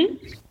much.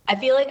 Mhm. I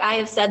feel like I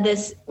have said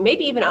this,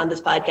 maybe even on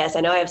this podcast.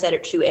 I know I have said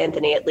it to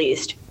Anthony at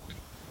least.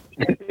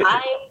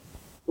 I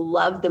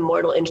love the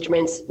Mortal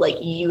Instruments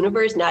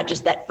universe, not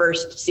just that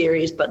first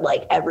series, but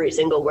every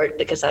single work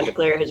that Cassandra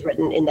Clare has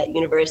written in that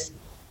universe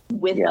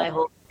with my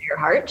whole entire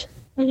heart.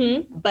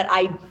 Mm-hmm. But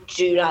I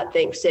do not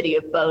think City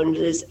of Bones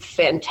is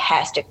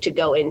fantastic to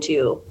go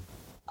into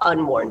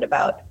unwarned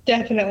about.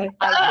 Definitely.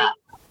 I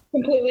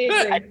Completely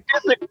I agree.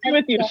 disagree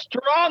with you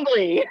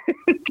strongly.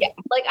 think, yeah,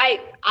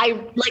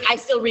 I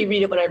still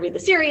reread it when I read the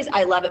series.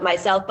 I love it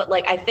myself, but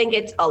I think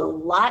it's a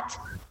lot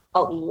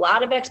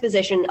of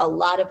exposition, a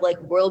lot of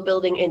world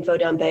building, info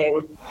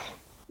dumping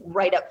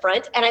right up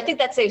front. And I think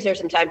that saves her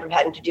some time from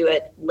having to do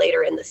it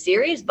later in the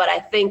series. But I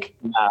think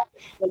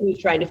when he's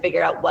trying to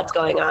figure out what's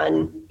going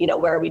on,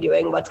 where are we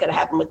doing, what's going to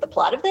happen with the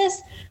plot of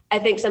this, I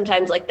think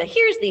sometimes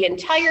here's the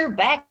entire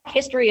back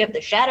history of the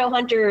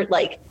Shadowhunter,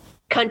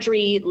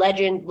 country,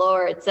 legend,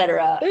 lore,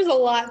 etc. There's a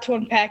lot to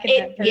unpack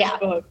in that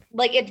first book.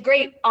 It's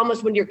great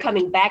almost when you're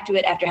coming back to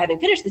it after having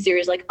finished the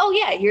series, oh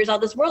yeah, here's all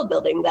this world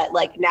building that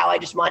now I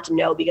just want to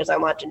know because I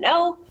want to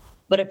know.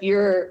 But if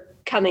you're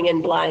coming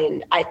in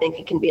blind, I think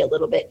it can be a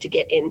little bit to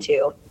get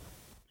into.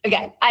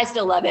 Again, I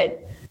still love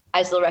it.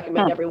 I still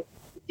recommend everyone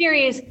the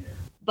series,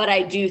 but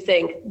I do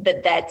think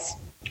that that's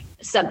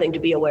something to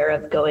be aware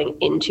of going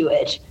into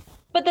it.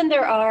 But then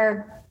there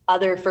are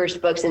other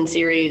first books in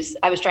series.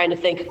 I was trying to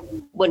think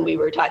when we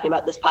were talking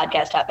about this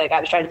podcast topic, I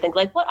was trying to think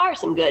what are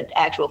some good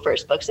actual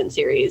first books in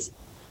series?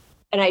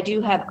 And I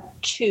do have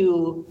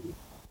two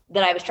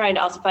that I was trying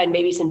to also find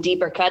maybe some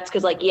deeper cuts.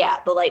 Cause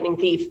The Lightning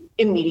Thief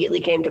immediately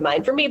came to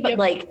mind for me,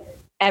 but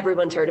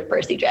everyone's heard of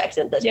Percy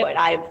Jackson at this point.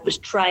 I was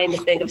trying to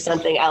think of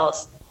something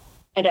else.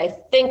 And I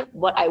think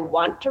what I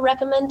want to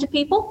recommend to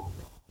people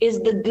is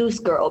The Goose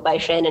Girl by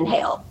Shannon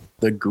Hale.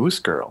 The Goose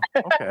Girl.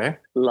 Okay.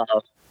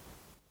 Love.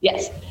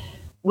 Yes.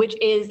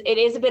 It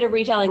is a bit of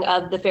retelling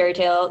of the fairy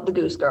tale, The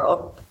Goose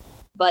Girl,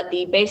 but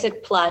the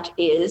basic plot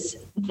is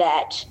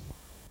that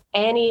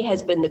Annie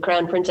has been the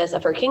crown princess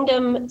of her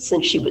kingdom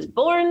since she was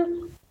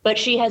born, but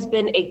she has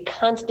been a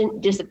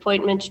constant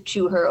disappointment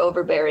to her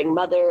overbearing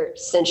mother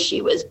since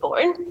she was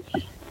born.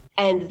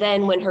 And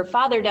then when her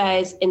father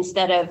dies,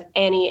 instead of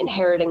Annie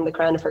inheriting the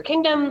crown of her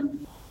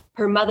kingdom,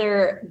 her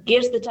mother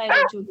gives the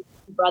title to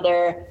her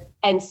brother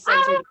and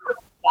sends her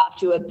off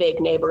to a big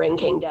neighboring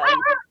kingdom.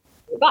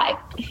 Goodbye.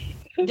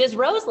 Does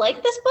Rose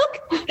like this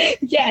book?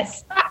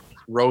 Yes.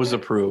 Rose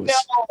approves.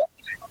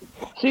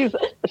 No.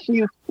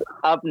 She's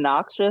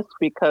obnoxious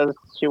because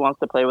she wants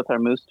to play with her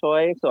moose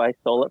toy, so I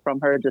stole it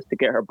from her just to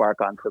get her bark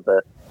onto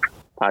the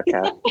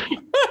podcast.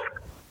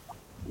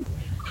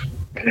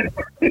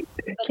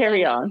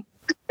 Carry on.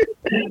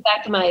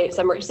 Back to my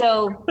summary.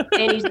 So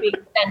Annie's being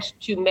sent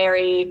to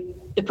marry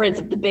the prince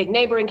of the big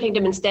neighboring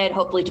kingdom instead,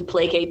 hopefully to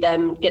placate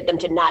them, get them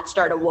to not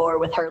start a war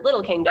with her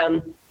little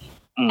kingdom.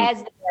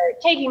 As they're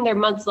taking their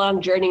months-long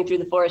journey through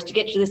the forest to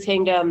get to this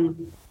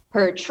kingdom,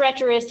 her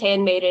treacherous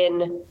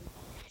handmaiden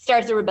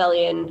starts a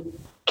rebellion,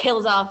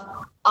 kills off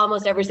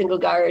almost every single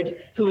guard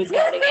who is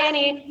guarding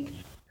Annie,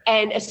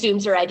 and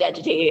assumes her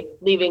identity,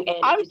 leaving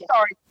Annie. I'm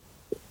sorry.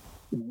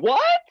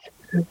 What?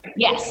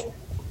 Yes.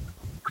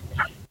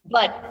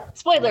 But,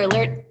 spoiler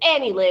alert,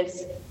 Annie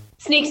lives,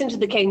 sneaks into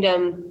the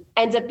kingdom,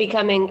 ends up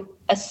becoming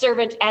a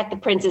servant at the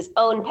prince's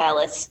own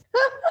palace,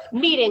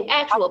 meeting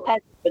actual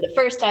peasants for the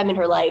first time in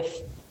her life,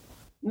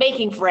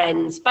 making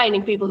friends,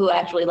 finding people who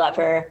actually love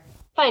her,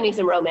 finding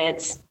some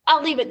romance.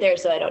 I'll leave it there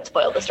so I don't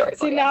spoil the story for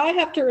See, you. now I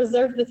have to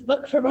reserve this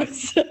book for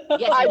myself.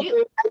 Yes, I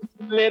do.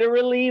 I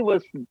literally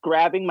was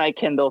grabbing my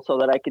Kindle so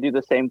that I could do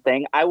the same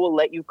thing. I will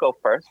let you go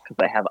first because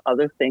I have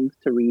other things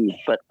to read.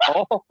 But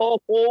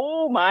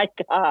oh my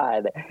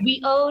God.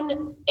 We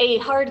own a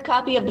hard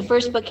copy of the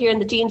first book here in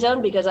the Teen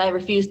Zone because I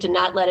refuse to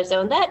not let us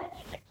own that.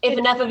 If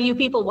enough of you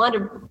people want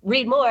to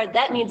read more,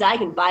 that means I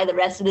can buy the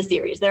rest of the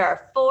series. There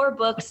are 4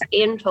 books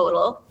in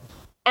total.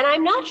 And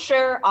I'm not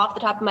sure off the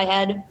top of my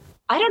head,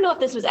 I don't know if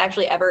this was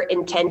actually ever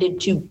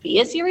intended to be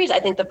a series. I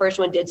think the first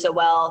one did so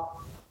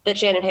well that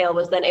Shannon Hale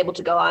was then able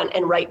to go on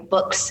and write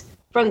books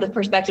from the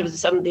perspectives of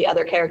some of the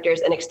other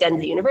characters and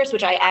extend the universe,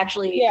 which I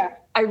actually,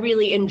 I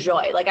really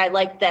enjoy. I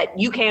like that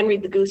you can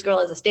read The Goose Girl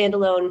as a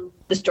standalone.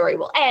 The story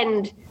will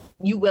end.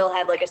 You will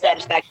have a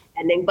satisfactory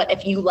ending. But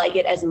if you like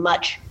it as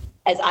much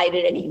as I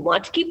did and you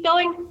want to keep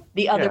going,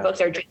 the other books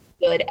are just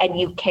good and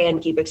you can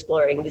keep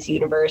exploring this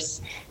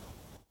universe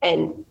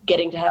and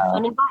getting to have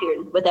fun in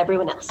Bayern with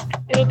everyone else.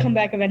 It'll come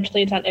back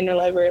eventually. It's on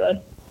Interlibrary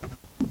Loan.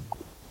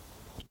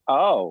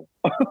 Oh.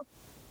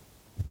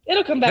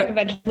 It'll come back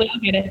eventually. I'll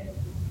get it.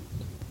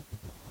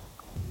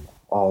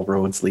 All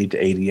roads lead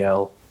to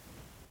ADL.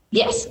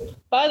 Yes.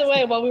 By the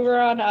way, while we were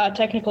on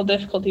technical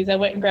difficulties, I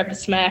went and grabbed a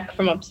smack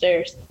from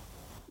upstairs.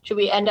 Should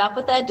we end off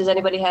with that? Does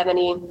anybody have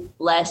any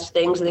last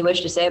things they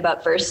wish to say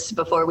about firsts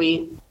before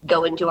we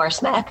go into our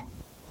smack?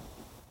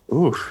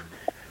 Oof.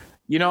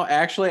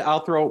 Actually, I'll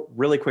throw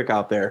really quick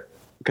out there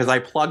because I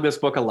plug this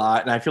book a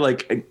lot, and I feel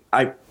like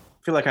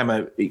I'm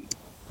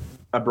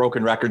a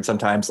broken record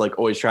sometimes, like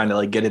always trying to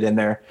like get it in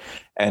there.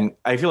 And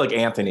I feel like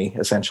Anthony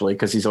essentially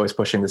because he's always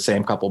pushing the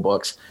same couple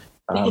books.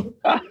 But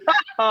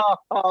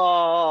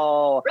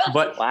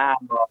Wow.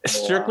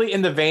 strictly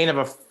in the vein of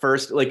a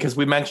first, like because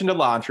we mentioned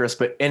Elantris,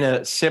 but in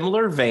a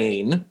similar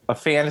vein, a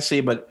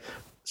fantasy but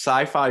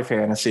sci-fi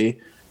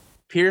fantasy.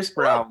 Pierce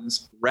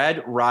Brown's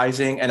Red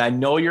Rising, and I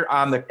know you're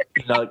on the,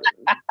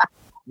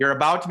 you're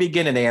about to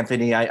begin it,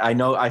 Anthony. I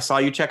know I saw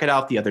you check it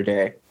out the other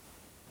day.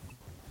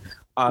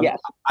 Yes.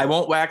 I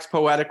won't wax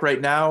poetic right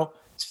now.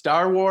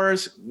 Star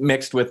Wars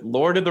mixed with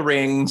Lord of the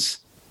Rings,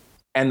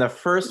 and the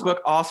first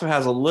book also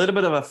has a little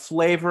bit of a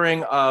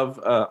flavoring of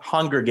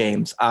Hunger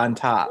Games on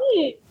top.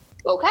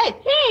 Okay.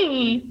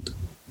 Hey.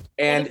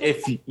 And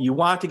if you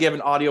want to give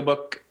an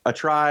audiobook a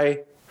try,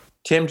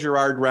 Tim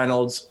Gerard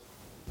Reynolds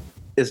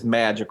is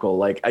magical.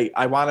 Like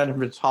I wanted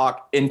him to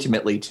talk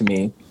intimately to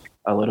me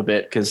a little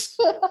bit because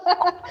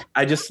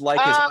I just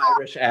like his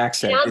Irish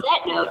accent. And on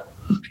that note,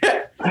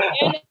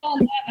 And on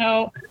that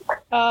note,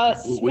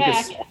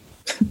 smack.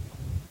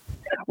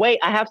 Wait,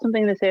 I have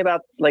something to say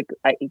about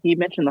he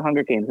mentioned the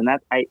Hunger Games, and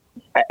that I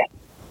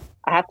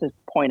have to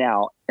point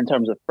out in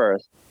terms of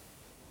first.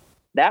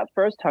 That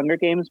first Hunger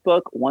Games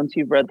book, once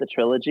you've read the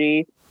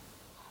trilogy,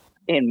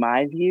 in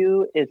my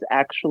view, is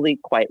actually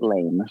quite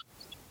lame.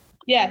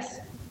 Yes.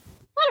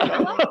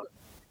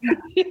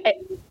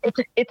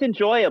 It's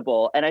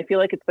enjoyable, and I feel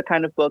like it's the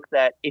kind of book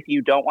that if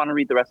you don't want to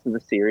read the rest of the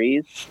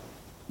series,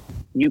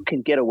 you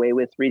can get away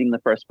with reading the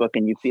first book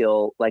and you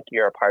feel like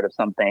you're a part of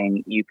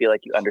something. You feel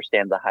like you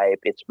understand the hype.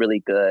 It's really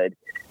good.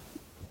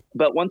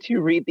 But once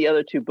you read the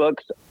other two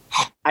books,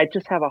 I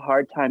just have a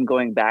hard time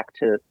going back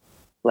to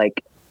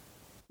like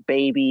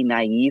baby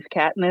naive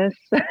Katniss.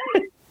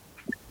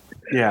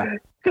 Yeah.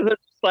 Because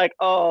it's just like,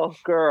 oh,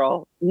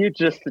 girl, you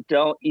just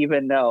don't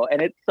even know.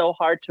 And it's so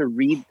hard to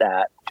read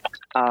that.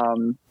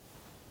 And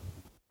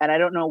I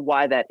don't know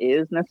why that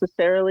is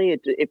necessarily.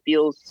 It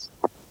feels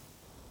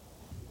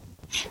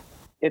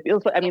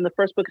like, I mean, the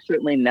first book is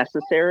certainly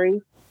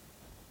necessary,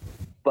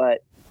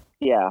 but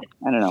yeah,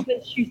 I don't know.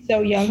 Because she's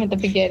so young at the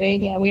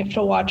beginning, and we have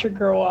to watch her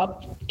grow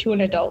up to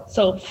an adult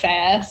so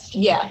fast.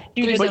 yeah.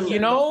 Due to But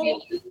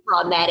the-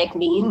 traumatic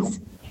means.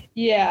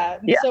 Yeah.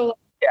 Yeah. So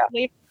Yeah.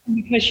 later,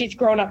 because she's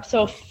grown up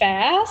so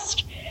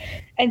fast,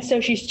 and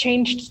so she's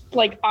changed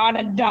like on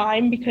a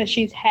dime because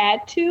she's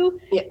had to.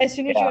 Yeah. As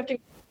soon as you have to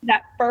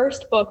that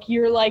first book,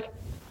 you're like,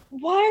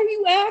 why are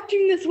you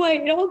acting this way?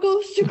 It all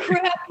goes to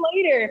crap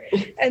later.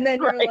 And then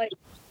you're Right. like,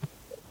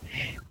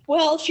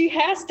 well, she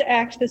has to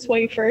act this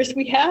way first.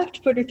 We have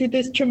to put her through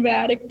this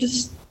traumatic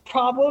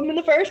problem in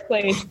the first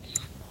place.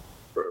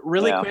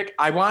 Really Yeah. quick,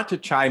 I want to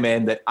chime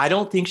in that I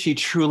don't think she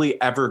truly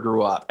ever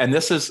grew up. And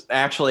this is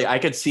actually, I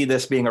could see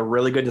this being a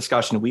really good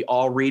discussion. We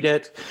all read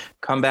it,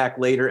 come back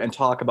later and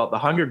talk about the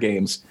Hunger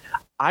Games.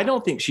 I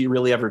don't think she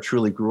really ever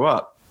truly grew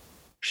up.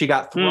 She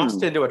got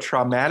thrust into a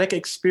traumatic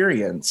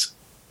experience,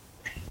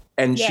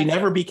 and she Yeah.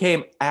 never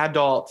became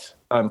adult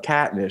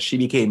Katniss. She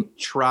became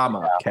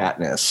trauma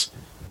Katniss.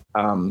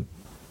 I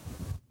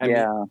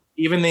mean,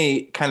 even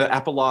the kind of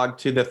epilogue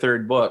to the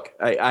third book,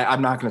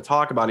 I'm not going to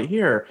talk about it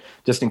here,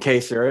 just in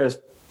case there is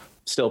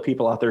still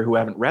people out there who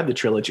haven't read the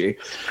trilogy.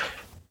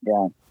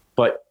 Yeah.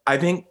 But I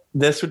think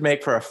this would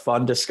make for a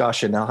fun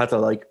discussion. I'll have to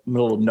like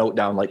little note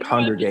down like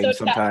Hunger Games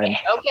sometime.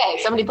 Okay,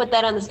 somebody put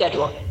that on the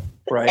schedule.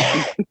 Right.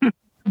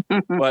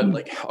 But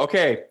like,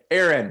 okay,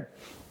 Aaron,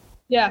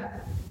 Yeah.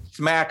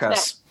 smack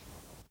us.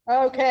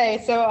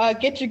 Okay, so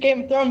get your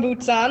Game of Thrones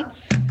boots on.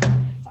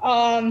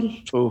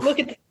 Oof. Look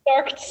at the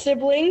Stark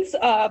siblings.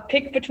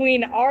 Pick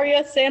between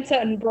Arya,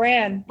 Sansa, and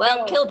Bran. Well,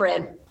 Go. kill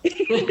Bran.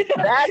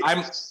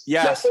 I'm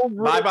yes.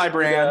 Bye bye,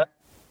 Bran.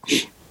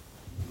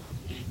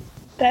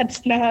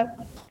 That's not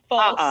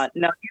false.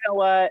 No, you know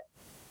what?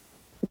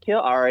 Kill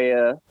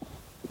Arya.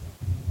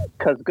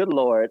 Because good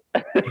Lord.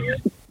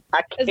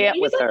 I As can't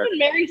long with as I her. can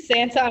marry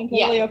Sansa, I'm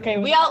totally okay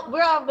with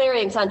We're all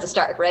marrying Sansa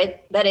Stark,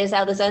 right? That is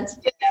how this ends.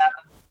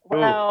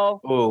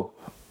 Well, Ooh.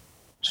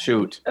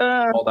 Shoot.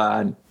 Hold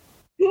on.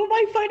 Who am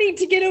I fighting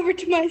to get over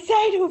to my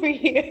side over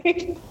here?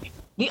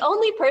 The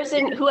only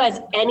person who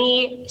has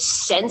any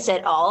sense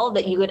at all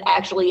that you could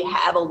actually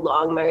have a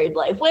long married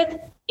life with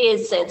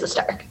is Sansa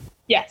Stark.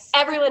 Yes.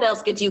 Everyone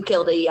else gets you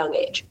killed at a young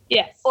age.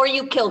 Yes. Or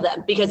you kill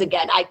them, because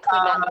again, I could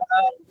not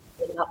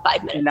in about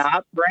 5 minutes.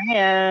 not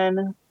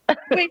Bran.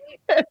 Wait,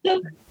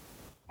 so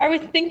I was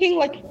thinking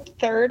like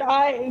Third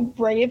Eye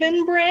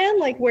Raven Bran,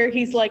 like where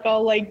he's like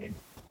all like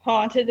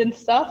haunted and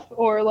stuff,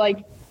 or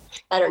like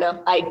I don't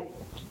know.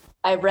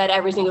 I've read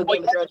every single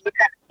Game of Thrones.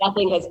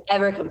 Nothing has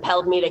ever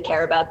compelled me to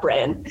care about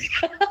Bran.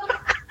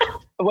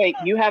 Wait,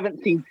 you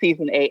haven't seen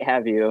season 8,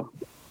 have you?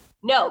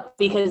 No,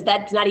 because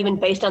that's not even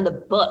based on the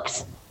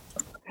books.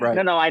 Right.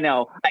 No, I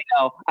know.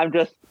 I'm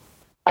just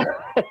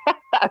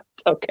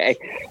okay.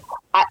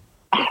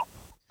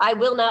 I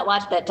will not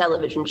watch that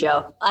television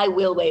show. I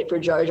will wait for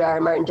George R.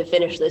 R. Martin to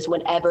finish this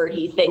whenever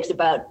he thinks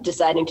about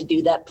deciding to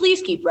do that.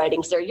 Please keep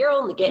writing, sir. You're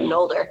only getting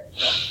older.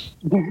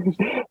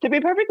 To be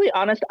perfectly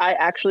honest, I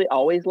actually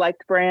always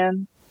liked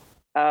Bran.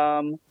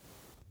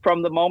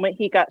 From the moment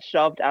he got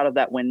shoved out of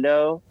that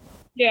window.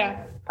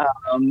 Yeah.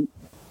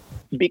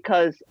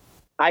 Because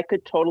I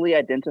could totally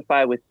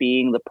identify with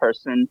being the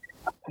person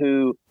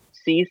who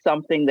sees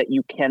something that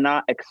you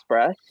cannot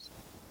express.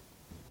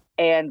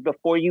 And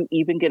before you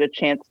even get a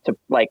chance to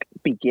like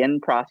begin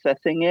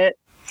processing it,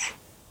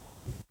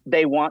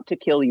 they want to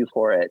kill you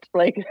for it.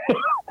 Like,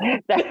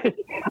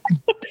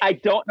 I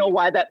don't know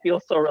why that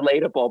feels so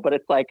relatable, but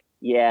it's like,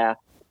 yeah,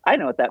 I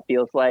know what that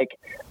feels like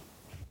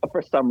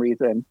for some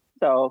reason.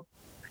 So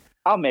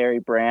I'll marry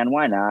Bran.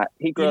 Why not?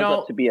 He grows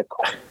up to be a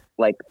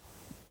like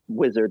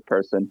wizard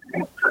person.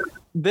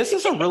 This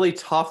is a really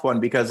tough one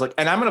because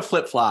and I'm going to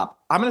flip flop.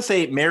 I'm going to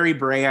say marry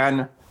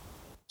Bran,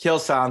 kill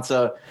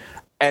Sansa.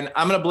 And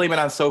I'm going to blame it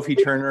on Sophie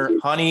Turner.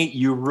 Honey,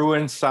 you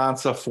ruined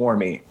Sansa for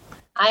me.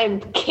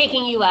 I'm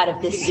kicking you out of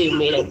this Zoom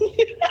meeting.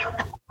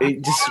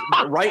 Just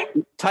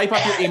type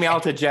up your email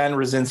to Jen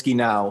Rosinski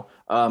now.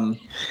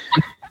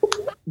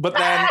 But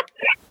then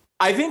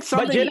I think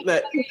something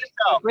that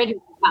Bridget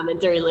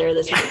commented earlier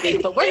this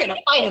week, but we're going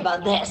to fight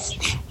about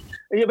this.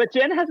 Yeah, but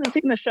Jen hasn't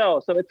seen the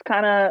show, so it's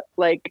kind of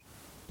like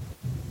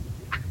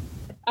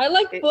I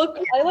like book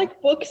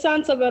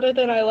Sansa better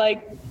than I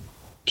like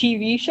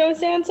TV show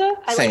Sansa.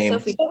 Same. I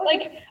like Sophie.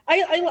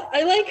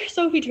 I like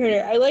Sophie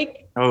Turner. I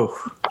like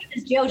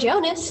Joe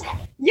Jonas.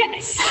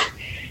 Yes.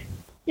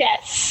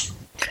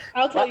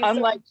 I'll tell you.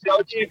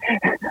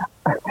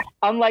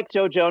 Unlike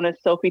Joe Jonas,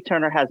 Sophie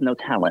Turner has no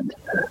talent.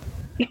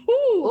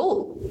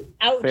 Ooh.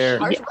 Ouch. Fair.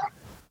 Yeah.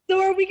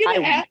 So are we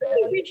going to ask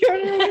Sophie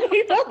Turner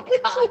about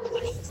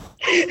this?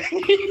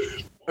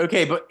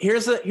 Okay, but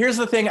here's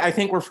the thing I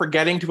think we're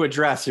forgetting to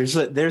address.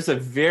 There's a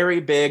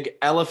very big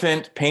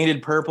elephant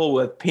painted purple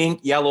with pink,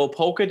 yellow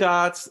polka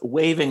dots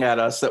waving at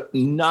us that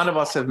none of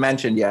us have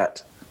mentioned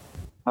yet.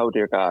 Oh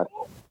dear God.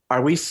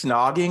 Are we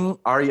snogging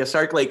Arya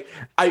Stark? Like,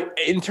 I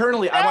want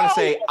to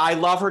say I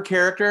love her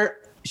character.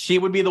 She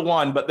would be the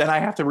one, but then I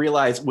have to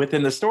realize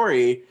within the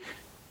story,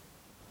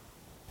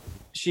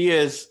 she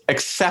is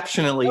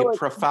exceptionally,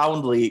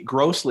 profoundly,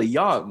 grossly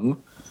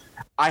young.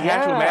 I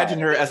have to imagine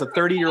her as a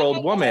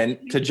 30-year-old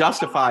woman to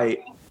justify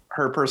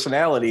her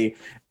personality.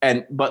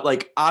 But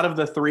like out of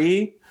the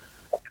three,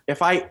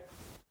 I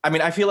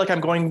feel like I'm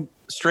going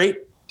straight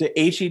to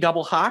HE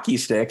double hockey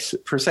sticks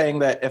for saying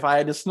that if I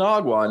had to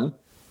snog one,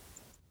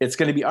 it's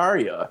going to be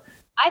Arya.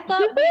 I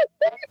thought we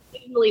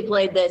originally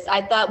played this.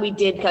 I thought we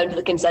did come to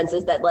the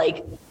consensus that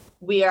like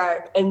we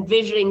are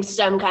envisioning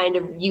some kind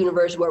of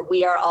universe where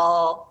we are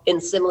all in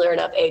similar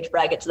enough age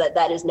brackets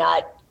that is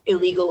not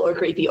illegal or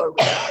creepy or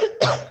weird.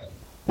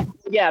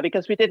 Yeah,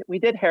 because we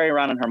did Harry,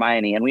 Ron, and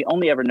Hermione, and we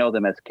only ever know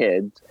them as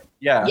kids.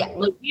 Yeah. Yeah,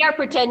 like we are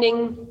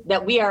pretending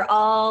that we are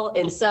all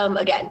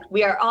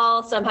we are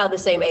all somehow the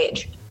same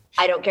age.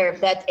 I don't care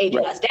if that's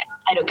aging us down.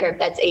 I don't care if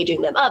that's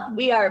aging them up.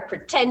 We are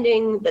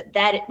pretending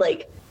that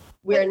like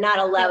we are not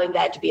allowing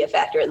that to be a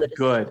factor in the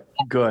decision.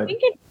 Good. I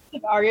think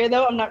it's Arya,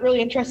 though. I'm not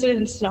really interested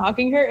in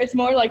snogging her. It's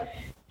more like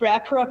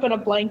wrap her up in a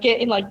blanket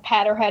and like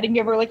pat her head and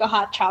give her like a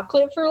hot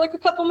chocolate for like a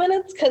couple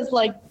minutes because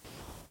like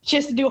she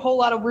has to do a whole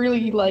lot of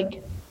really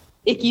like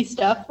icky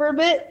stuff for a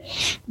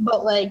bit.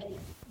 But like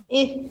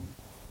I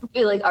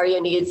feel like Arya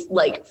needs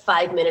like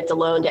 5 minutes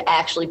alone to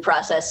actually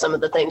process some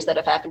of the things that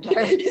have happened to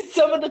her.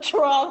 Some of the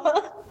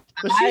trauma.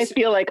 I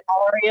feel like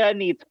Arya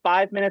needs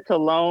 5 minutes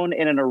alone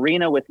in an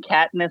arena with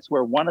Katniss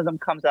where one of them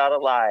comes out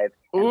alive.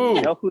 Ooh.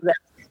 You know who that's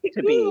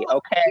to be,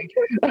 okay?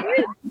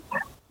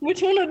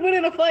 Which one would win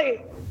in a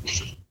fight?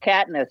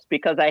 Katniss,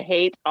 because I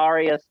hate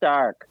Arya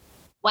Stark.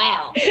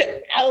 Wow.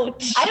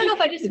 Ouch. I don't know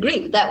if I disagree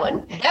with that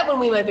one. That one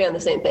we might be on the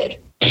same page.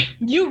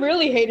 You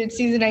really hated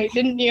season 8,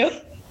 didn't you?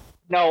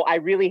 No, I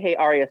really hate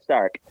Arya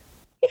Stark.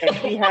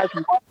 And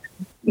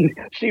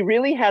she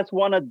really has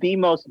one of the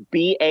most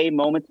BA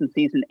moments in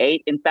season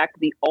 8. In fact,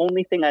 the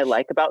only thing I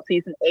like about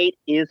season 8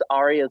 is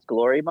Arya's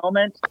glory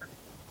moment.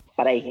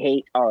 But I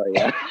hate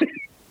Arya.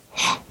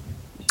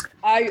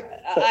 I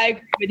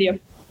agree with you.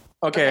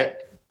 Okay.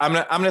 I'm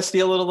gonna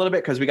steal it a little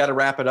bit because we got to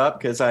wrap it up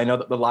because I know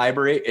that the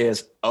library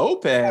is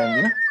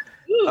open.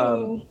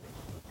 Ooh.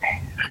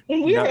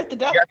 And we were at the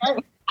duck.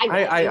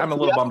 I'm a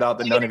little bummed out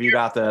that none of you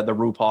got the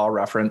RuPaul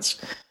reference.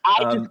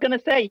 I was just gonna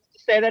say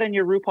that in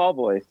your RuPaul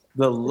voice.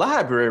 The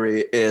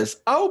library is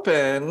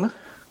open.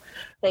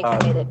 Thanks,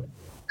 I hate it.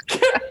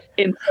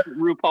 Instant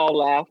RuPaul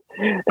laugh.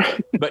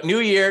 But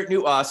new year,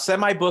 new us,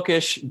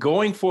 semi-bookish.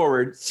 Going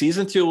forward,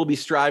 season 2 will be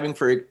striving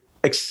for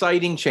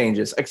exciting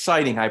changes.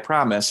 Exciting, I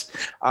promise.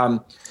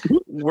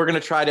 We're going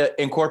to try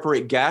to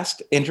incorporate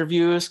guest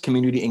interviews,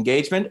 community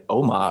engagement.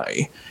 Oh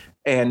my.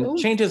 And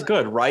change is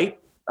good, right?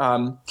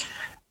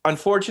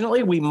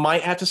 Unfortunately, we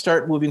might have to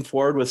start moving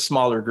forward with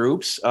smaller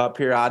groups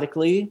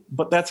periodically,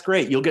 but that's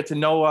great. You'll get to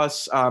know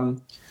us.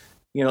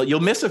 You'll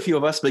miss a few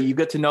of us, but you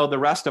get to know the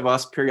rest of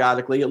us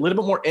periodically, a little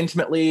bit more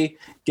intimately,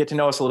 get to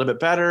know us a little bit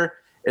better.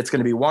 It's going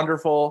to be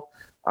wonderful.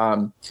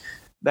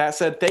 That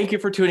said, thank you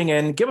for tuning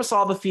in. Give us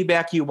all the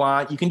feedback you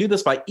want. You can do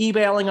this by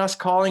emailing us,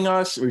 calling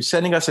us, or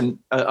sending us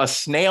a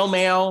snail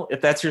mail if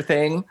that's your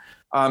thing.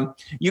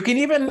 You can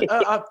even,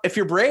 if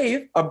you're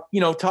brave,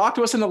 talk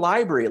to us in the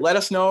library. Let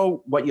us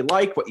know what you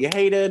like, what you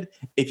hated,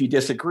 if you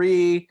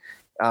disagree,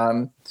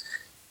 all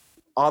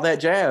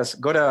that jazz.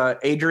 Go to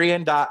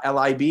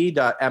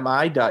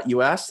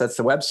adrian.lib.mi.us. That's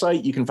the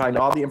website. You can find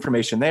all the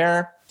information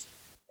there.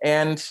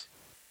 And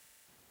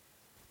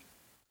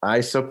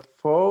I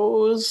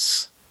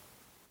suppose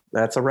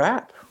that's a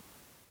wrap.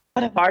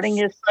 Parting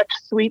is such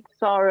sweet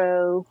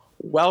sorrow.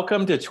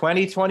 Welcome to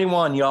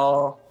 2021,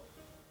 y'all.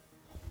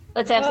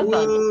 Let's have some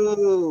fun.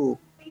 Ooh.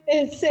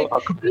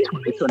 Welcome to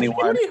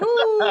 2021.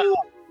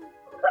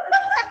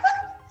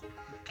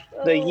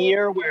 The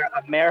year where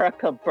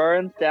America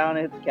burns down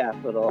its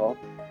capital.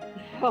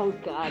 Oh,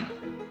 God.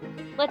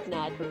 Let's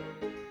not.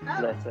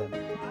 Listen.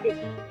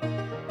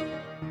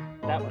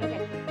 That one.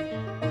 Okay.